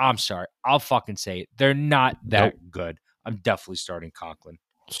either. I'm sorry. I'll fucking say it. They're not that good. I'm definitely starting Conklin.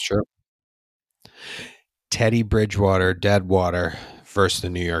 It's true. Teddy Bridgewater, Deadwater versus the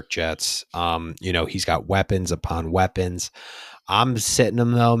New York Jets. He's got weapons upon weapons. I'm sitting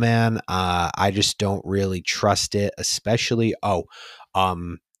him though, man. I just don't really trust it, especially.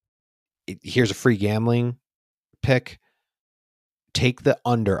 Here's a free gambling pick. Take the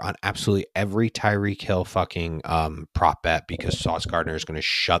under on absolutely every Tyreek Hill fucking prop bet because Sauce Gardner is going to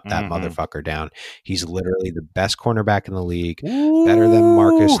shut that motherfucker down. He's literally the best cornerback in the league, better than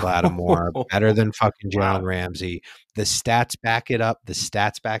Marcus Lattimore, better than fucking Jalen Ramsey. The stats back it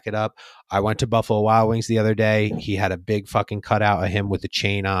up. I went to Buffalo Wild Wings the other day. He had a big fucking cutout of him with a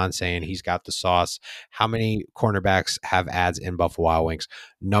chain on saying he's got the sauce. How many cornerbacks have ads in Buffalo Wild Wings?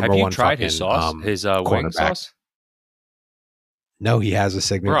 Number one tried fucking his sauce, his wing sauce? No, he has a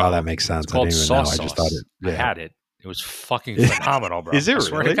signature. Bro, oh, that makes sense. It's called I didn't even sauce know. I just thought it. I had it. It was fucking phenomenal, bro. Is it I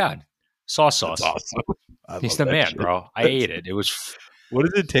swear really? to God. Sauce. That's awesome. He's the man, bro. I ate it. It was. What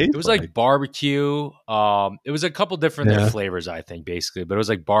did it taste? It was like barbecue. It was a couple different flavors, I think, basically, but it was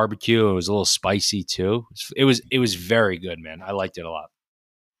like barbecue. It was a little spicy too. It was very good, man. I liked it a lot.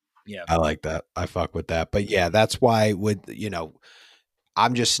 Yeah, I like that. I fuck with that. But yeah, that's why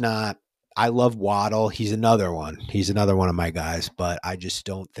I'm just not. I love Waddle. He's another one. He's another one of my guys, but I just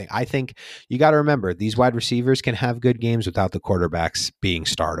don't think. I think you got to remember these wide receivers can have good games without the quarterbacks being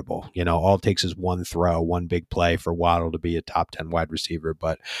startable. All it takes is one throw, one big play for Waddle to be a top 10 wide receiver.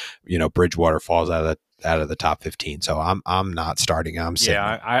 But Bridgewater falls out of the top 15. So I'm not starting. I'm sitting.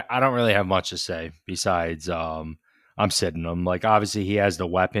 Yeah, I don't really have much to say besides I'm sitting him. Like obviously he has the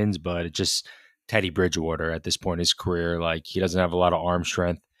weapons, but it just Teddy Bridgewater at this point in his career, like he doesn't have a lot of arm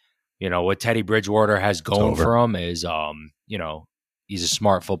strength. What Teddy Bridgewater has going for him is, he's a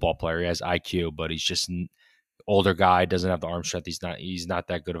smart football player. He has IQ, but he's just an older guy, doesn't have the arm strength. He's not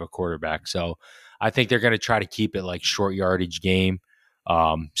that good of a quarterback. So I think they're going to try to keep it like short yardage game,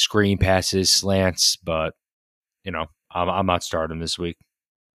 screen passes, slants, but I'm not starting this week.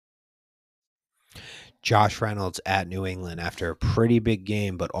 Josh Reynolds at New England after a pretty big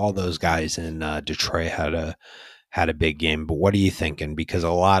game, but all those guys in Detroit had a big game. But what are you thinking? Because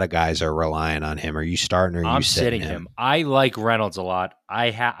a lot of guys are relying on him. Are you starting or are you sitting him? I like Reynolds a lot.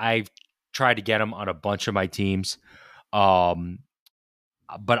 I've tried to get him on a bunch of my teams. But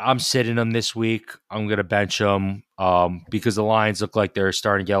I'm sitting him this week. I'm going to bench him because the Lions look like they're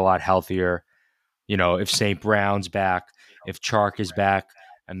starting to get a lot healthier. If St. Brown's back, if Chark is back,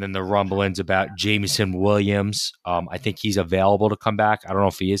 and then the rumblings about Jameson Williams. I think he's available to come back. I don't know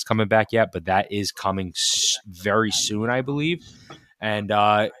if he is coming back yet, but that is coming very soon, I believe. And,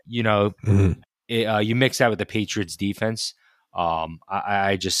 you mix that with the Patriots defense. I'm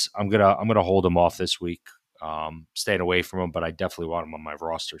going to hold him off this week, staying away from him, but I definitely want him on my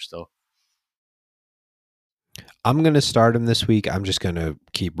roster still. I'm going to start him this week. I'm just going to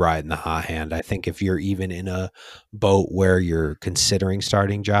keep riding the hot hand. I think if you're even in a boat where you're considering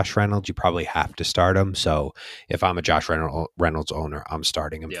starting Josh Reynolds, you probably have to start him. So if I'm a Josh Reynolds owner, I'm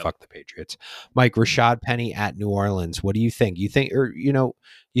starting him. Yep. Fuck the Patriots. Mike, Rashad Penny at New Orleans. What do you think? You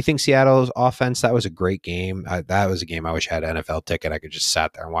think Seattle's offense, that was a great game. That was a game I wish I had an NFL ticket. I could just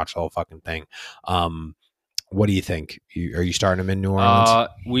sat there and watch the whole fucking thing. What do you think? Are you starting him in New Orleans?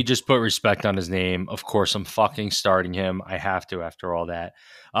 We just put respect on his name. Of course, I'm fucking starting him. I have to after all that.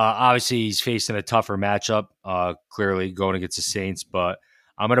 Obviously, he's facing a tougher matchup, clearly going against the Saints, but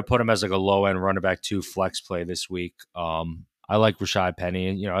I'm going to put him as like a low-end running back 2 flex play this week. I like Rashad Penny,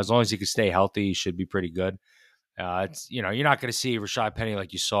 and as long as he can stay healthy, he should be pretty good. You're not going to see Rashad Penny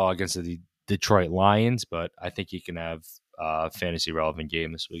like you saw against the Detroit Lions, but I think he can have a fantasy-relevant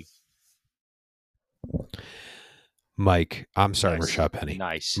game this week. Mike, I'm sorry, nice. Rashad Penny.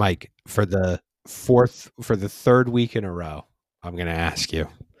 Nice. Mike, for the third week in a row, I'm going to ask you.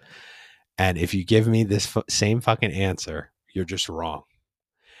 And if you give me this same fucking answer, you're just wrong.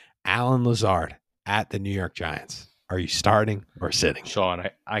 Allen Lazard at the New York Giants. Are you starting or sitting? Sean,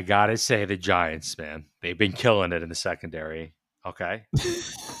 I got to say the Giants, man. They've been killing it in the secondary. Okay.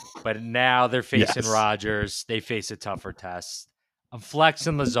 But now they're facing Rodgers. They face a tougher test. I'm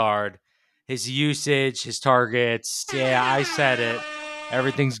flexing Lazard. His usage, his targets. Yeah, I said it.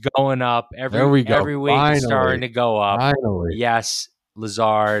 Everything's going up. Every week it's starting to go up. Finally. Yes,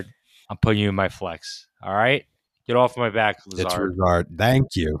 Lazard. I'm putting you in my flex. All right? Get off my back, Lazard. It's Lazard.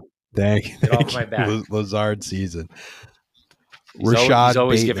 Thank you. Get off my back. Lazard season. Rashad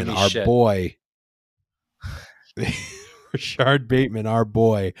Bateman, our shit. Boy. Rashard Bateman, our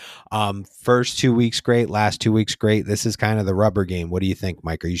boy. First 2 weeks great, last 2 weeks great. This is kind of the rubber game. What do you think,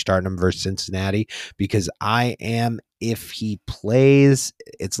 Mike? Are you starting him versus Cincinnati? Because I am. If he plays,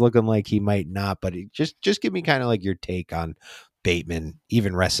 it's looking like he might not. But just give me kind of like your take on Bateman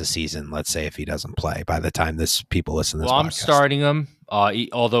even rest of the season, let's say, if he doesn't play by the time people listen to this Well, I'm podcast? starting him.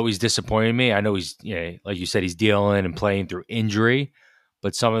 Although he's disappointed me, I know he's, like you said, he's dealing and playing through injury.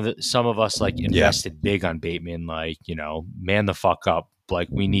 But some of us like invested big on Bateman, like, man the fuck up. Like,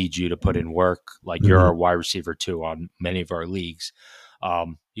 we need you to put in work. Like, you're our wide receiver too on many of our leagues.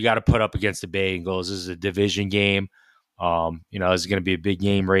 You got to put up against the Bengals. This is a division game. This is going to be a big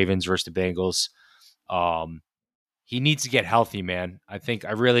game, Ravens versus the Bengals. He needs to get healthy, man. I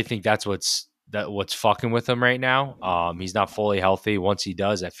really think that's what's fucking with him right now. He's not fully healthy. Once he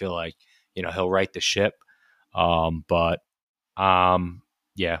does, I feel like, he'll right the ship.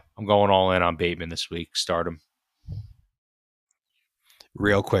 Yeah, I'm going all in on Bateman this week. Start him.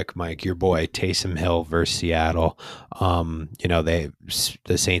 Real quick, Mike, your boy Taysom Hill versus Seattle.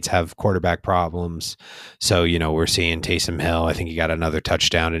 The Saints have quarterback problems, so we're seeing Taysom Hill. I think he got another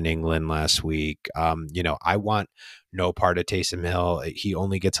touchdown in England last week. I want no part of Taysom Hill. He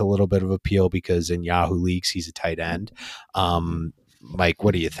only gets a little bit of appeal because in Yahoo leagues he's a tight end. Mike,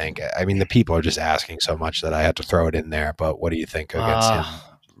 what do you think? I mean, the people are just asking so much that I had to throw it in there. But what do you think against him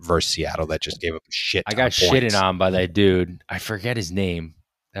versus Seattle that just gave up a shit? I got shitted on by that dude. I forget his name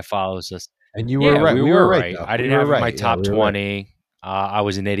that follows us. And you were right. We were right. I didn't have him in my top 20. I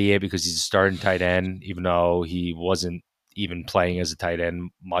was an idiot because he's a starting tight end, even though he wasn't even playing as a tight end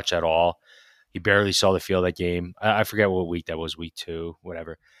much at all. He barely saw the field that game. I forget what week that was, week 2,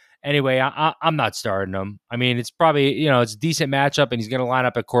 whatever. Anyway, I'm not starting him. I mean, it's probably, it's a decent matchup, and he's going to line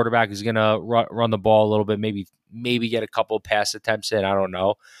up at quarterback. He's going to run the ball a little bit, maybe get a couple pass attempts in. I don't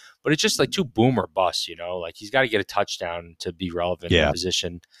know. But it's just like too boom or bust, Like, he's got to get a touchdown to be relevant in the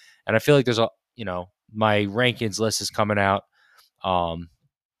position. And I feel like there's my rankings list is coming out.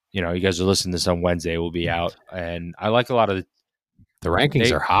 You guys are listening to this on Wednesday. Will be out. And I like a lot of the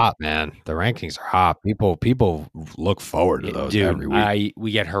rankings are hot, man. The rankings are hot. People look forward to those every week.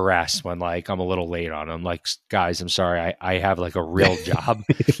 We get harassed when I'm a little late on them. Like, guys, I'm sorry. I have like a real job,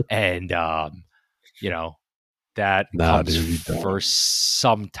 and that comes first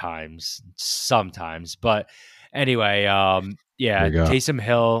sometimes. But anyway, Taysom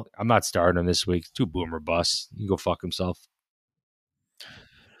Hill. I'm not starting him this week. Too boomer bust. You can go fuck himself.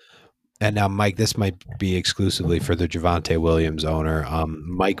 And now, Mike, this might be exclusively for the Javonte Williams owner.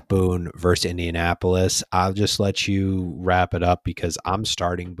 Mike Boone versus Indianapolis. I'll just let you wrap it up because I'm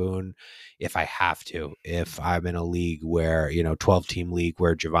starting Boone if I have to. If I'm in a league where, 12-team league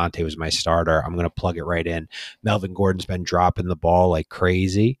where Javonte was my starter, I'm going to plug it right in. Melvin Gordon's been dropping the ball like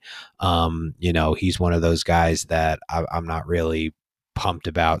crazy. He's one of those guys that I'm not really pumped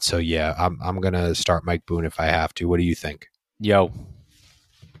about. So, yeah, I'm going to start Mike Boone if I have to. What do you think? Yo,